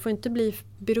balans där. Det får inte bli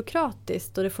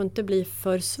byråkratiskt och det får inte bli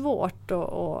för svårt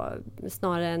och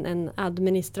snarare en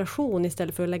administration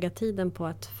istället för att lägga tiden på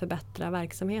att förbättra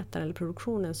verksamheten eller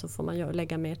produktionen, så får man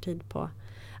lägga mer tid på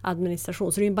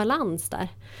administration. Så det är en balans där.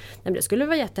 Men det skulle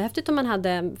vara jättehäftigt om man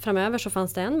hade framöver så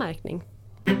fanns det en märkning.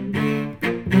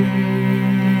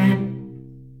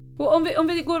 Och om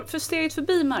vi går för steget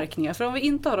förbi märkningar, för om vi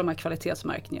inte har de här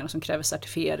kvalitetsmärkningarna som kräver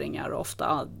certifieringar och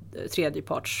ofta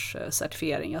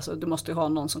tredjepartscertifiering, alltså du måste ju ha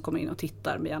någon som kommer in och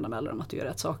tittar med jämna mellanrum att du gör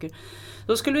rätt saker.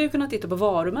 Då skulle vi kunna titta på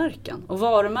varumärken. Och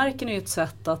varumärken är ju ett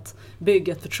sätt att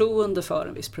bygga ett förtroende för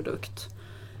en viss produkt.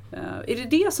 Är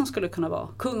det som skulle kunna vara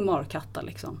Kung Markatta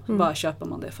liksom? Bara köper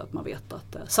man det för att man vet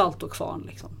att salt och kvarn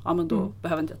liksom. Ja, men då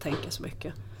behöver inte jag tänka så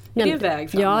mycket. Det är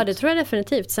väg framåt. Ja, det tror jag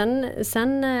definitivt. Sen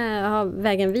har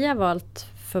vägen vi har valt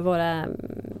för våra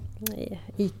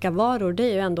ICA-varor, det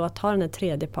är ju ändå att ha den här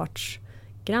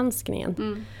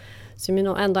tredjepartsgranskningen. Som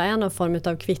ju ändå är någon form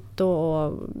av kvitto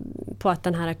och på att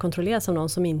den här kontrolleras av någon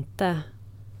som inte...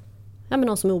 Ja, men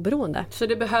någon som är oberoende. Så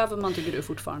det behöver man, tycker du,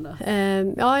 fortfarande?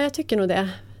 Ja, jag tycker nog det.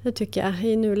 Det tycker jag.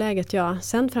 I nuläget, ja.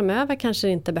 Sen framöver kanske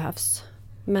det inte behövs.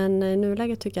 Men i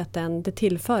nuläget tycker jag att det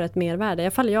tillför ett mervärde. I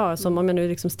alla fall jag, som om jag nu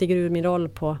liksom stiger ur min roll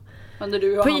på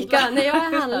ICA. När jag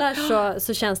handlar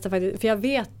så känns det faktiskt... För jag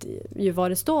vet ju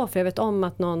vad det står för. Jag vet om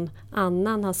att någon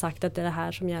annan har sagt att det är det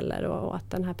här som gäller. Och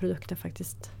att den här produkten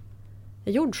faktiskt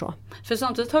är gjord så. För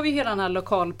samtidigt har vi hela den här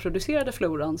lokalproducerade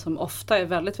floran som ofta är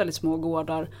väldigt, väldigt små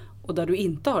gårdar. Och där du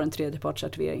inte har en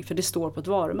tredjepartscertifiering, för det står på ett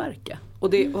varumärke.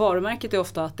 Och varumärket är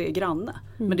ofta att det är granne.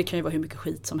 Men det kan ju vara hur mycket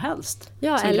skit som helst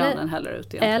som grannen häller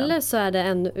ut egentligen. Eller så är det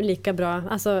ännu lika bra.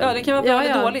 Alltså, ja, det kan vara bra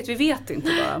eller dåligt. Vi vet inte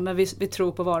bara, men vi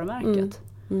tror på varumärket.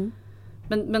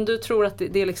 Men du tror att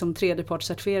det är liksom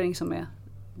tredjepartscertifiering som är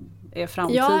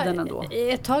framtiden ändå?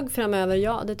 Ett tag framöver,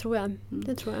 ja, det tror jag.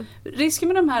 Risken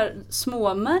med de här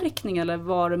små märkningarna eller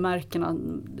varumärkena,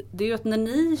 det är ju att när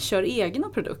ni kör egna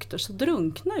produkter så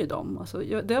drunknar ju de. Alltså,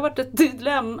 det har varit ett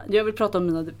dilemma. Jag vill prata om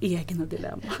mina egna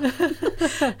dilemma.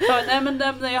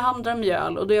 När jag handlar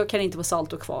mjöl och då kan det inte vara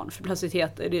salt och kvarn, för plötsligt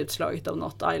är det utslaget av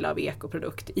något I Love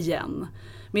Eco-produkt igen.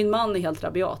 Min man är helt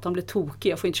rabiat, han blir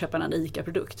tokig, jag får inte köpa en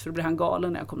ICA-produkt för då blir han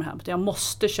galen när jag kommer hem. Jag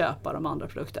måste köpa de andra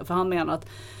produkterna, för han menar att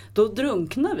då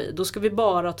drunknar vi, då ska vi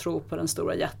bara tro på den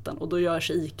stora jätten och då gör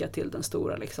sig ICA till den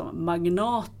stora liksom,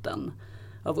 magnaten.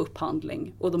 av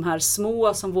upphandling. Och de här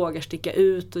små som vågar sticka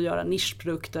ut och göra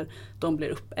nischprodukter, de blir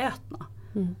uppätna.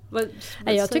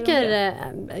 Jag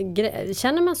tycker,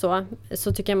 känner man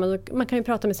så tycker jag man kan ju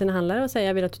prata med sina handlare och säga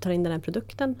jag vill att du tar in den här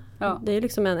produkten. Ja. Det är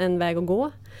liksom en väg att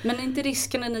gå. Men är inte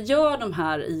risken när ni gör de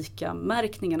här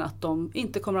ICA-märkningarna att de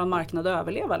inte kommer att ha marknad att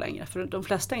överleva längre? För de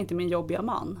flesta är inte min jobbiga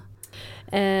man.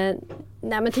 Nej,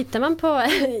 men tittar man på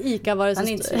ICA var det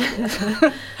så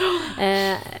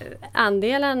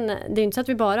andelen, det är inte så att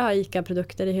vi bara har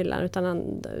ICA-produkter i hyllan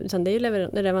utan det är ju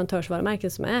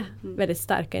leverantörsvarumärken som är väldigt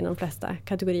starka inom de flesta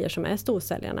kategorier som är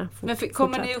storsäljarna. Men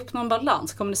kommer ni upp någon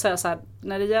balans? Kommer ni säga så här,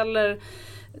 när det gäller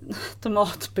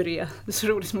tomatpuré, det är så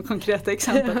roligt som ett konkreta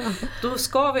exempel, då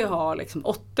ska vi ha liksom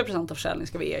 80% av försäljning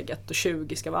ska vara eget och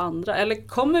 20% ska vara andra. Eller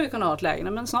kommer vi kunna ha ett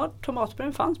läge, men snart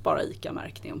tomatpurén fanns bara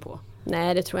ICA-märkningen på?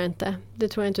 Nej, det tror jag inte.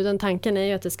 Utan tanken är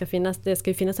ju att det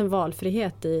ska finnas en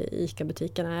valfrihet i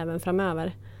ICA-butikerna även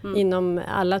framöver. Inom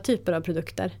alla typer av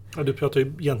produkter. Ja, du pratar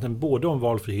ju egentligen både om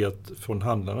valfrihet från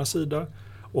handlarnas sida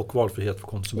och valfrihet för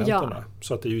konsumenterna. Ja.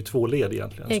 Så att det är ju 2 led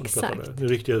egentligen. Exakt. Nu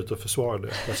ryckte jag ut och försvarade.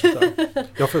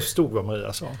 Jag förstod vad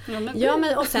Maria sa. Ja,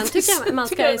 men och sen tycker jag man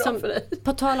ska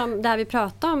på tal om det här vi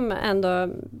pratar om ändå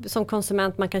som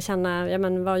konsument man kan känna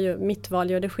mitt val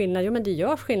gör det skillnad. Jo, men det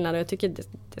gör skillnad och jag tycker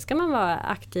det ska man vara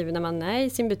aktiv när man är i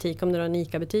sin butik, om det är en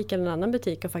ICA-butik eller en annan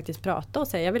butik och faktiskt prata och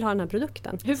säga jag vill ha den här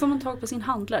produkten. Hur får man tag på sin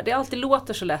handlare? Det alltid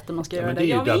låter så lätt när man ska göra det.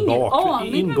 Jag har ingen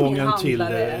aning ingången till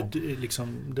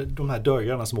liksom, de här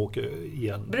dörrarna som åker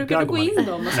igen. Brukar du gå in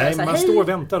dem och säga man står och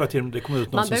väntar till det kommer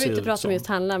ut någon man som behöver ser inte prata som. med just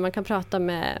handlare, man kan prata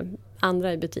med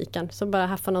andra i butiken. Så bara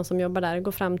haffa någon som jobbar där och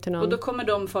gå fram till någon. Och då kommer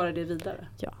de föra det vidare?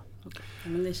 Ja. Okay.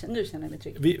 Men nu känner jag mig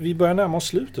trygg. Vi börjar närma oss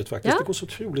slutet faktiskt. Ja. Det går så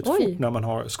otroligt fort när man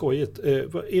har skojigt.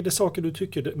 Är det saker du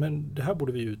tycker, men det här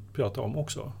borde vi ju prata om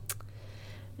också?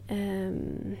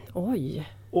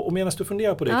 Och medan du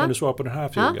funderar på det kan du svara på den här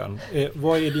frågan.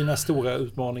 Vad är dina stora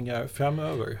utmaningar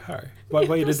framöver här? Vad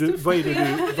är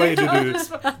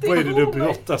det du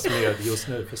brottas med just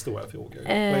nu för stora frågor?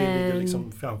 Vad är det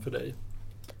liksom framför dig?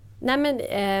 Nej, men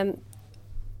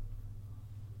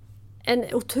en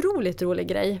otroligt rolig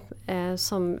grej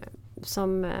som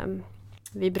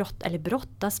vi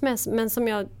brottas med, men som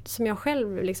jag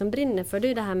själv liksom brinner för, det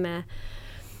är det här med,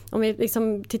 om vi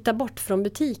liksom tittar bort från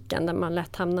butiken där man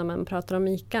lätt hamnar när man pratar om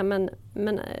ICA, men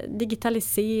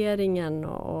digitaliseringen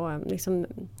och liksom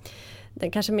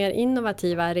den kanske mer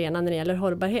innovativa arenan när det gäller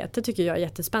hållbarhet, det tycker jag är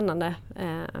jättespännande.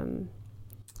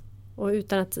 Och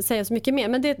utan att säga så mycket mer,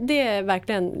 men det är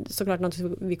verkligen såklart något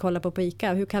vi kollar på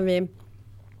ICA. Hur kan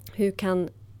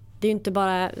det är ju inte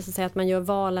bara så att säga att man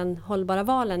gör hållbara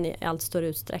valen i allt större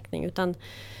utsträckning, utan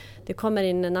det kommer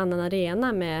in en annan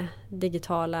arena med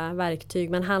digitala verktyg.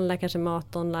 Man handlar kanske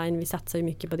mat online. Vi satsar ju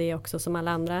mycket på det också som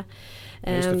alla andra.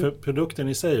 Just det, för produkten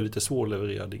i sig är lite svår att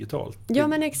leverera digitalt. Ja,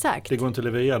 men exakt. Det går inte att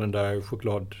leverera den där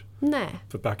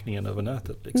chokladförpackningen över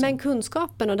nätet. Liksom. Men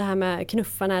kunskapen och det här med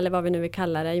knuffarna eller vad vi nu vill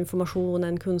kalla det,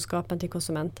 informationen, kunskapen till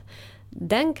konsument,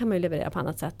 den kan man ju leverera på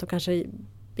annat sätt och kanske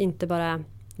inte bara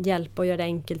hjälpa och göra det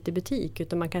enkelt i butik,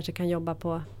 utan man kanske kan jobba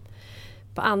på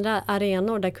andra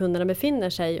arenor där kunderna befinner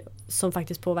sig som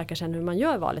faktiskt påverkar sen hur man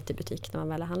gör valet i butik när man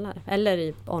väl handlar. Eller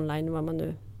i online, vad man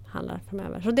nu handlar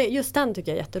framöver. Så just den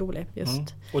tycker jag är jätterolig.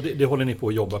 Och det håller ni på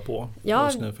att jobba på?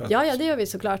 Ja, det gör vi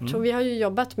såklart. Och vi har ju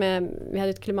jobbat vi hade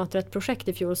ett klimaträtt-projekt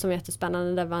i fjol som var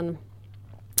jättespännande där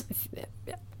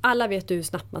alla vet hur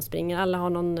snabbt man springer. Alla har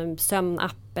någon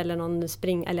sömnapp eller någon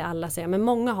eller alla säger, men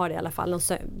många har det i alla fall, någon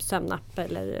sömnapp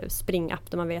eller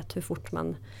springapp där man vet hur fort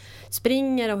man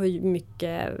springer och hur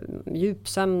mycket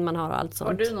djupsömn man har och allt sånt.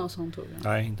 Har du någon sån, Torbjörn?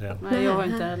 Nej, inte än. Nej, jag har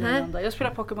inte än. Jag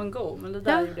spelar Pokémon Go, men det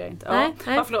där gjorde jag inte.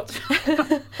 Förlåt.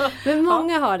 Men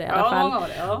många har det i alla fall. Många har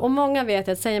det, Och många vet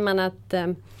att säger man att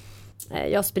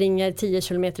jag springer 10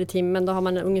 km i timmen, då har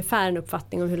man ungefär en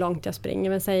uppfattning om hur långt jag springer.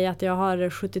 Men säger att jag har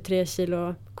 73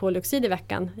 kilo koldioxid i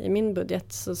veckan i min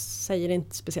budget, så säger det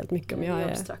inte speciellt mycket om jag är...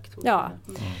 abstrakt. Ja.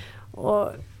 Och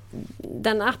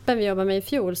den appen vi jobbade med i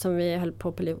fjol som vi höll på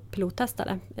att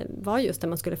pilottestade var just där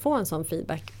man skulle få en sån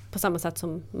feedback. På samma sätt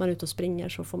som man är ute och springer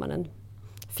så får man en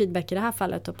feedback i det här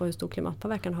fallet på hur stor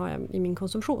klimatpåverkan har jag i min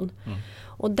konsumtion.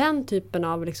 Och den typen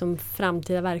av liksom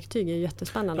framtida verktyg är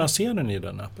jättespännande. Lanserade ni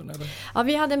den appen? Eller? Ja,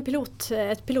 vi hade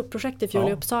ett pilotprojekt i fjol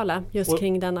i Uppsala just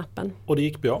kring den appen. Och det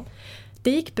gick bra?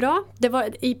 Det gick bra. Det var i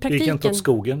praktiken... Det gick inte åt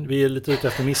skogen. Vi är lite ute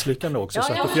efter misslyckande också.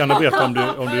 Så att du får gärna berätta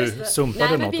om du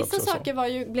sumpade något också. Vissa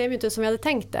saker blev ju inte som jag hade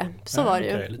tänkt det. Så var det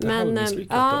ju. Lite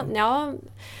halvmisslyckat då. Ja,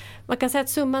 man kan säga att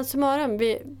summan summarum.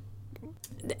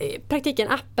 praktiken,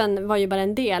 appen var ju bara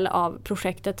en del av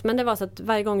projektet, men det var så att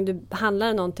varje gång du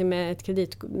handlade någonting med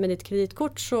ditt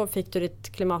kreditkort så fick du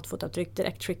ditt klimatfotavtryck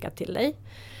direkt skickat till dig.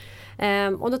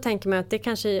 Och då tänker man att det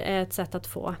kanske är ett sätt att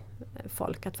få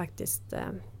folk att faktiskt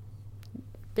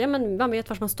men man vet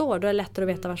var man står, då är det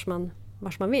lättare att veta var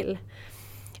man vill.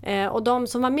 Och de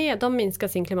som var med, de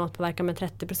minskade sin klimatpåverkan med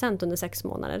 30% under 6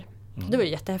 månader. Så det var ju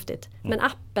jättehäftigt. Men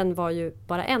appen var ju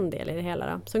bara en del i det hela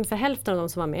då. Så ungefär hälften av de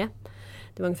som var med,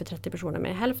 det var ungefär 30 personer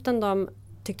med, hälften de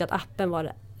tyckte att appen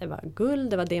var guld,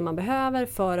 det var det man behöver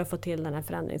för att få till den här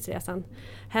förändringsresan.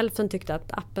 Hälften tyckte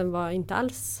att appen var inte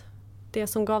alls det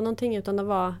som gav någonting, utan det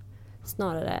var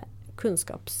snarare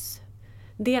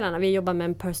kunskapsdelarna. Vi jobbar med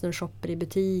en personal shopper i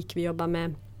butik, vi jobbar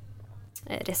med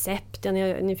recept. Ja,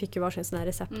 ni fick ju varsin sån här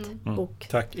receptbok.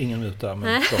 Tack, ingen muta.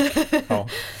 Men ja.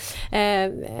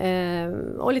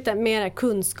 Och lite mer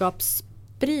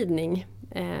kunskapsspridning.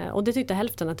 Och det tyckte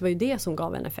hälften att det var ju det som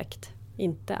gav en effekt,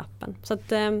 inte appen. Så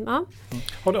att, ja.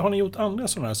 Har ni gjort andra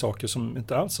sådana här saker som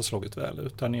inte alls har slagit väl,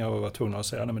 utan ni har varit tvungna att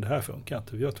säga nej, men det här funkar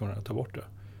inte, vi har tvungna att ta bort det?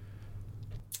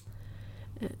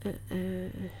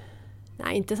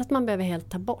 Nej, inte så att man behöver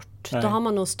helt ta bort. Nej. Då har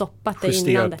man nog stoppat det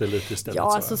justerat innan det lite istället.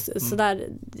 Ja, alltså, så där,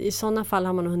 i sådana fall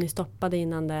har man nog hunnit stoppa det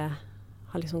innan det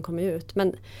har liksom kommit ut.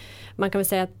 Men man kan väl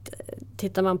säga att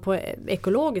tittar man på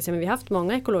ekologiskt, men vi har haft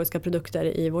många ekologiska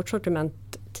produkter i vårt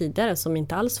sortiment tidigare som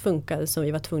inte alls funkade, som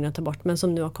vi var tvungna att ta bort, men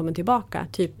som nu har kommit tillbaka.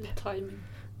 Typ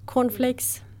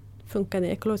cornflakes funkade,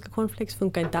 ekologiska cornflakes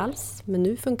funkar inte alls, men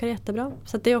nu funkar det jättebra.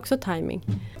 Så att det är också timing.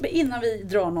 Men innan vi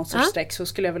drar någon sorts streck så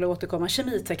skulle jag vilja återkomma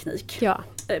kemiteknik. Ja.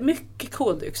 Mycket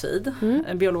koldioxid,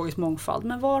 biologisk mångfald,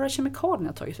 men var har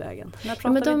kemikalierna tagit vägen? När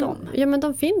pratar vi om? Ja, men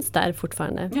de finns där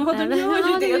fortfarande. Ja, de gör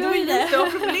ju det. Då är det lite av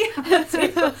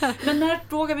problemet. Men när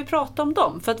vågar vi prata om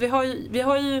dem? För att vi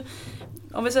har ju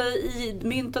om vi säger i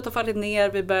myntet har fallit ner,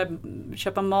 vi börjar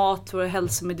köpa mat, vår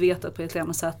hälsomedvetet på ett eller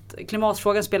annat sätt.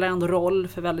 Klimatfrågan spelar ändå roll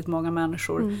för väldigt många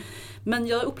människor. Men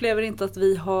jag upplever inte att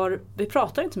vi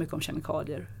pratar inte mycket om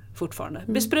kemikalier fortfarande.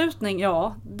 Besprutning,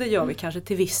 ja, det gör vi kanske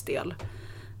till viss del.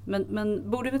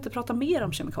 Men borde vi inte prata mer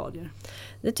om kemikalier?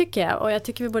 Det tycker jag, och jag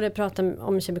tycker vi borde prata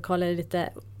om kemikalier lite.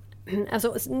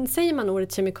 Alltså, säger man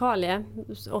ordet kemikalie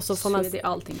och så får man... Så är det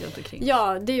allting runt omkring.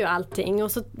 Ja, det är ju allting.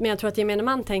 Och så, men jag tror att gemene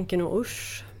man tänker nog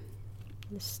usch.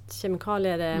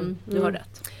 Kemikalier du har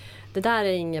rätt. Det där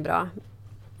är inget bra.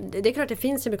 Det är klart det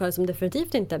finns kemikalier som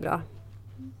definitivt inte är bra.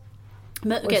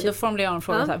 Men okej, då formulerar jag en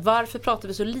fråga så här. Varför pratar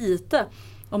vi så lite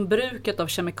om bruket av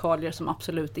kemikalier som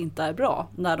absolut inte är bra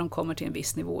när de kommer till en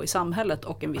viss nivå i samhället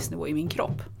och en viss nivå i min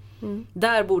kropp?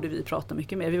 Där borde vi prata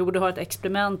mycket mer. Vi borde ha ett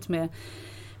experiment med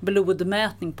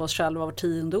blodmätning på oss själva var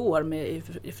 10:e år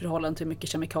i förhållande till hur mycket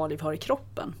kemikalier vi har i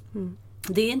kroppen.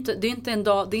 Det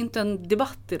är inte en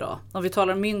debatt idag. Om vi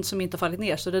talar om mynt som inte har fallit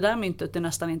ner, så det där myntet är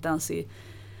nästan inte ens i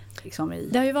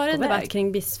det har ju varit en debatt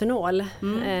kring bisfenol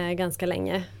ganska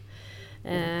länge.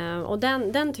 Och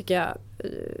den tycker jag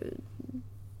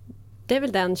det är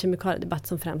väl den kemikaliedebatt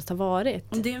som främst har varit.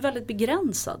 Det är en väldigt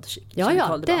begränsad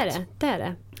kemikaliedebatt. Ja, det är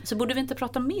det. Så borde vi inte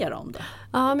prata mer om det?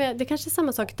 Ja, men det kanske är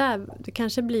samma sak där. Det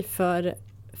kanske blir för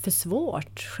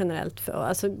svårt generellt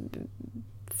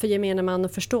för gemene man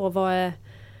att förstå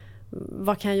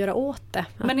vad kan jag göra åt det.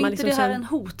 Men att inte man liksom det här en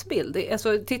hotbild?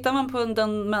 Alltså, tittar man på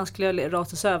den mänskliga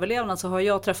rasens överlevnad så har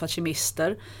jag träffat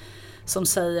kemister som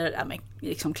säger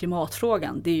liksom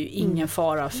klimatfrågan, det är ju ingen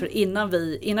fara, för innan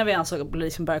vi alltså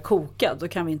liksom börjar koka, då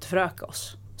kan vi inte föröka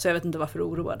oss. Så jag vet inte varför du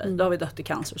oroar dig. Då har vi dött i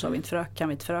cancer, så kan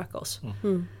vi inte föröka oss.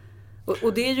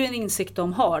 Och det är ju en insikt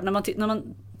de har. När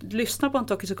man lyssnar på en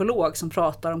toxikolog som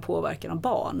pratar om påverkan av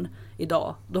barn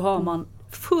idag, då har man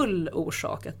full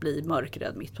orsak att bli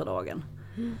mörkrädd mitt på dagen.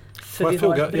 För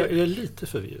jag är lite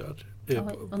förvirrad.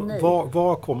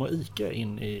 Var kommer ICA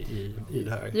in i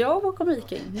det här? Ja, var kommer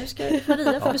ICA in? Nu ska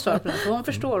Maria få besvara på det, för hon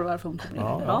förstår varför hon kommer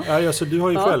in. Ja, alltså, du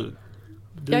har ju själv...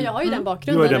 jag har ju den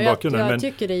bakgrunden, jag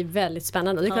tycker det är väldigt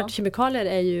spännande. Och det är klart,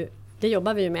 kemikalier det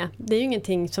jobbar vi ju med. Det är ju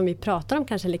ingenting som vi pratar om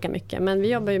kanske lika mycket, men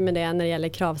vi jobbar ju med det när det gäller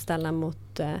kravställande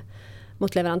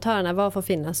mot leverantörerna. Vad får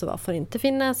finnas och vad får inte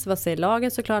finnas? Vad säger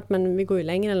lagen såklart, men vi går ju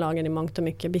längre än lagen i mångt och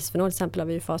mycket. Bisfenol till exempel har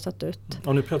vi ju fasat ut.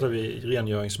 Och nu pratar vi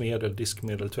rengöringsmedel,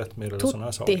 diskmedel, tvättmedel och sådana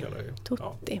här saker.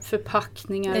 Tutti.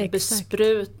 Förpackningar,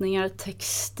 besprutningar,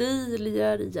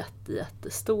 textilier,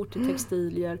 jättestort i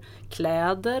textilier,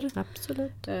 kläder.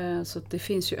 Absolut. Så det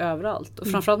finns ju överallt. Och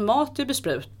framförallt mat är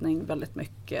besprutning väldigt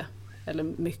mycket. Eller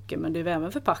mycket, men det är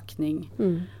även förpackning.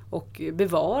 Och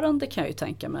bevarande kan jag ju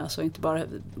tänka mig. Alltså inte bara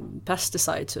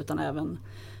pesticides, utan även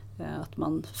att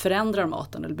man förändrar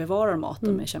maten eller bevarar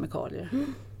maten med kemikalier.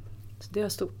 Så det är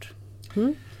stort.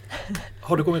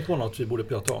 Har du kommit på något vi borde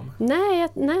prata om?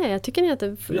 Nej, jag tycker ni att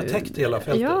det... Vi har täckt hela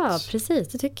fältet. Ja, precis,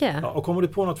 det tycker jag. Ja, och kommer du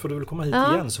på något får du väl komma hit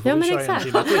igen så får vi köra exakt.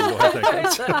 en timme till då, helt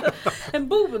enkelt. En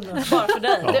bonus bara för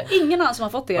dig. Det är ingen annan som har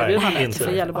fått det erbjudandet. Inte.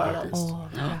 Det gäller bara dig.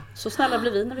 Så snälla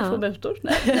blir vi när vi får mutor.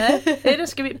 Nej, det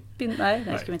ska vi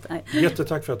inte. Nej.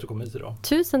 Jättetack för att du kom hit idag.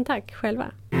 Tusen tack själva.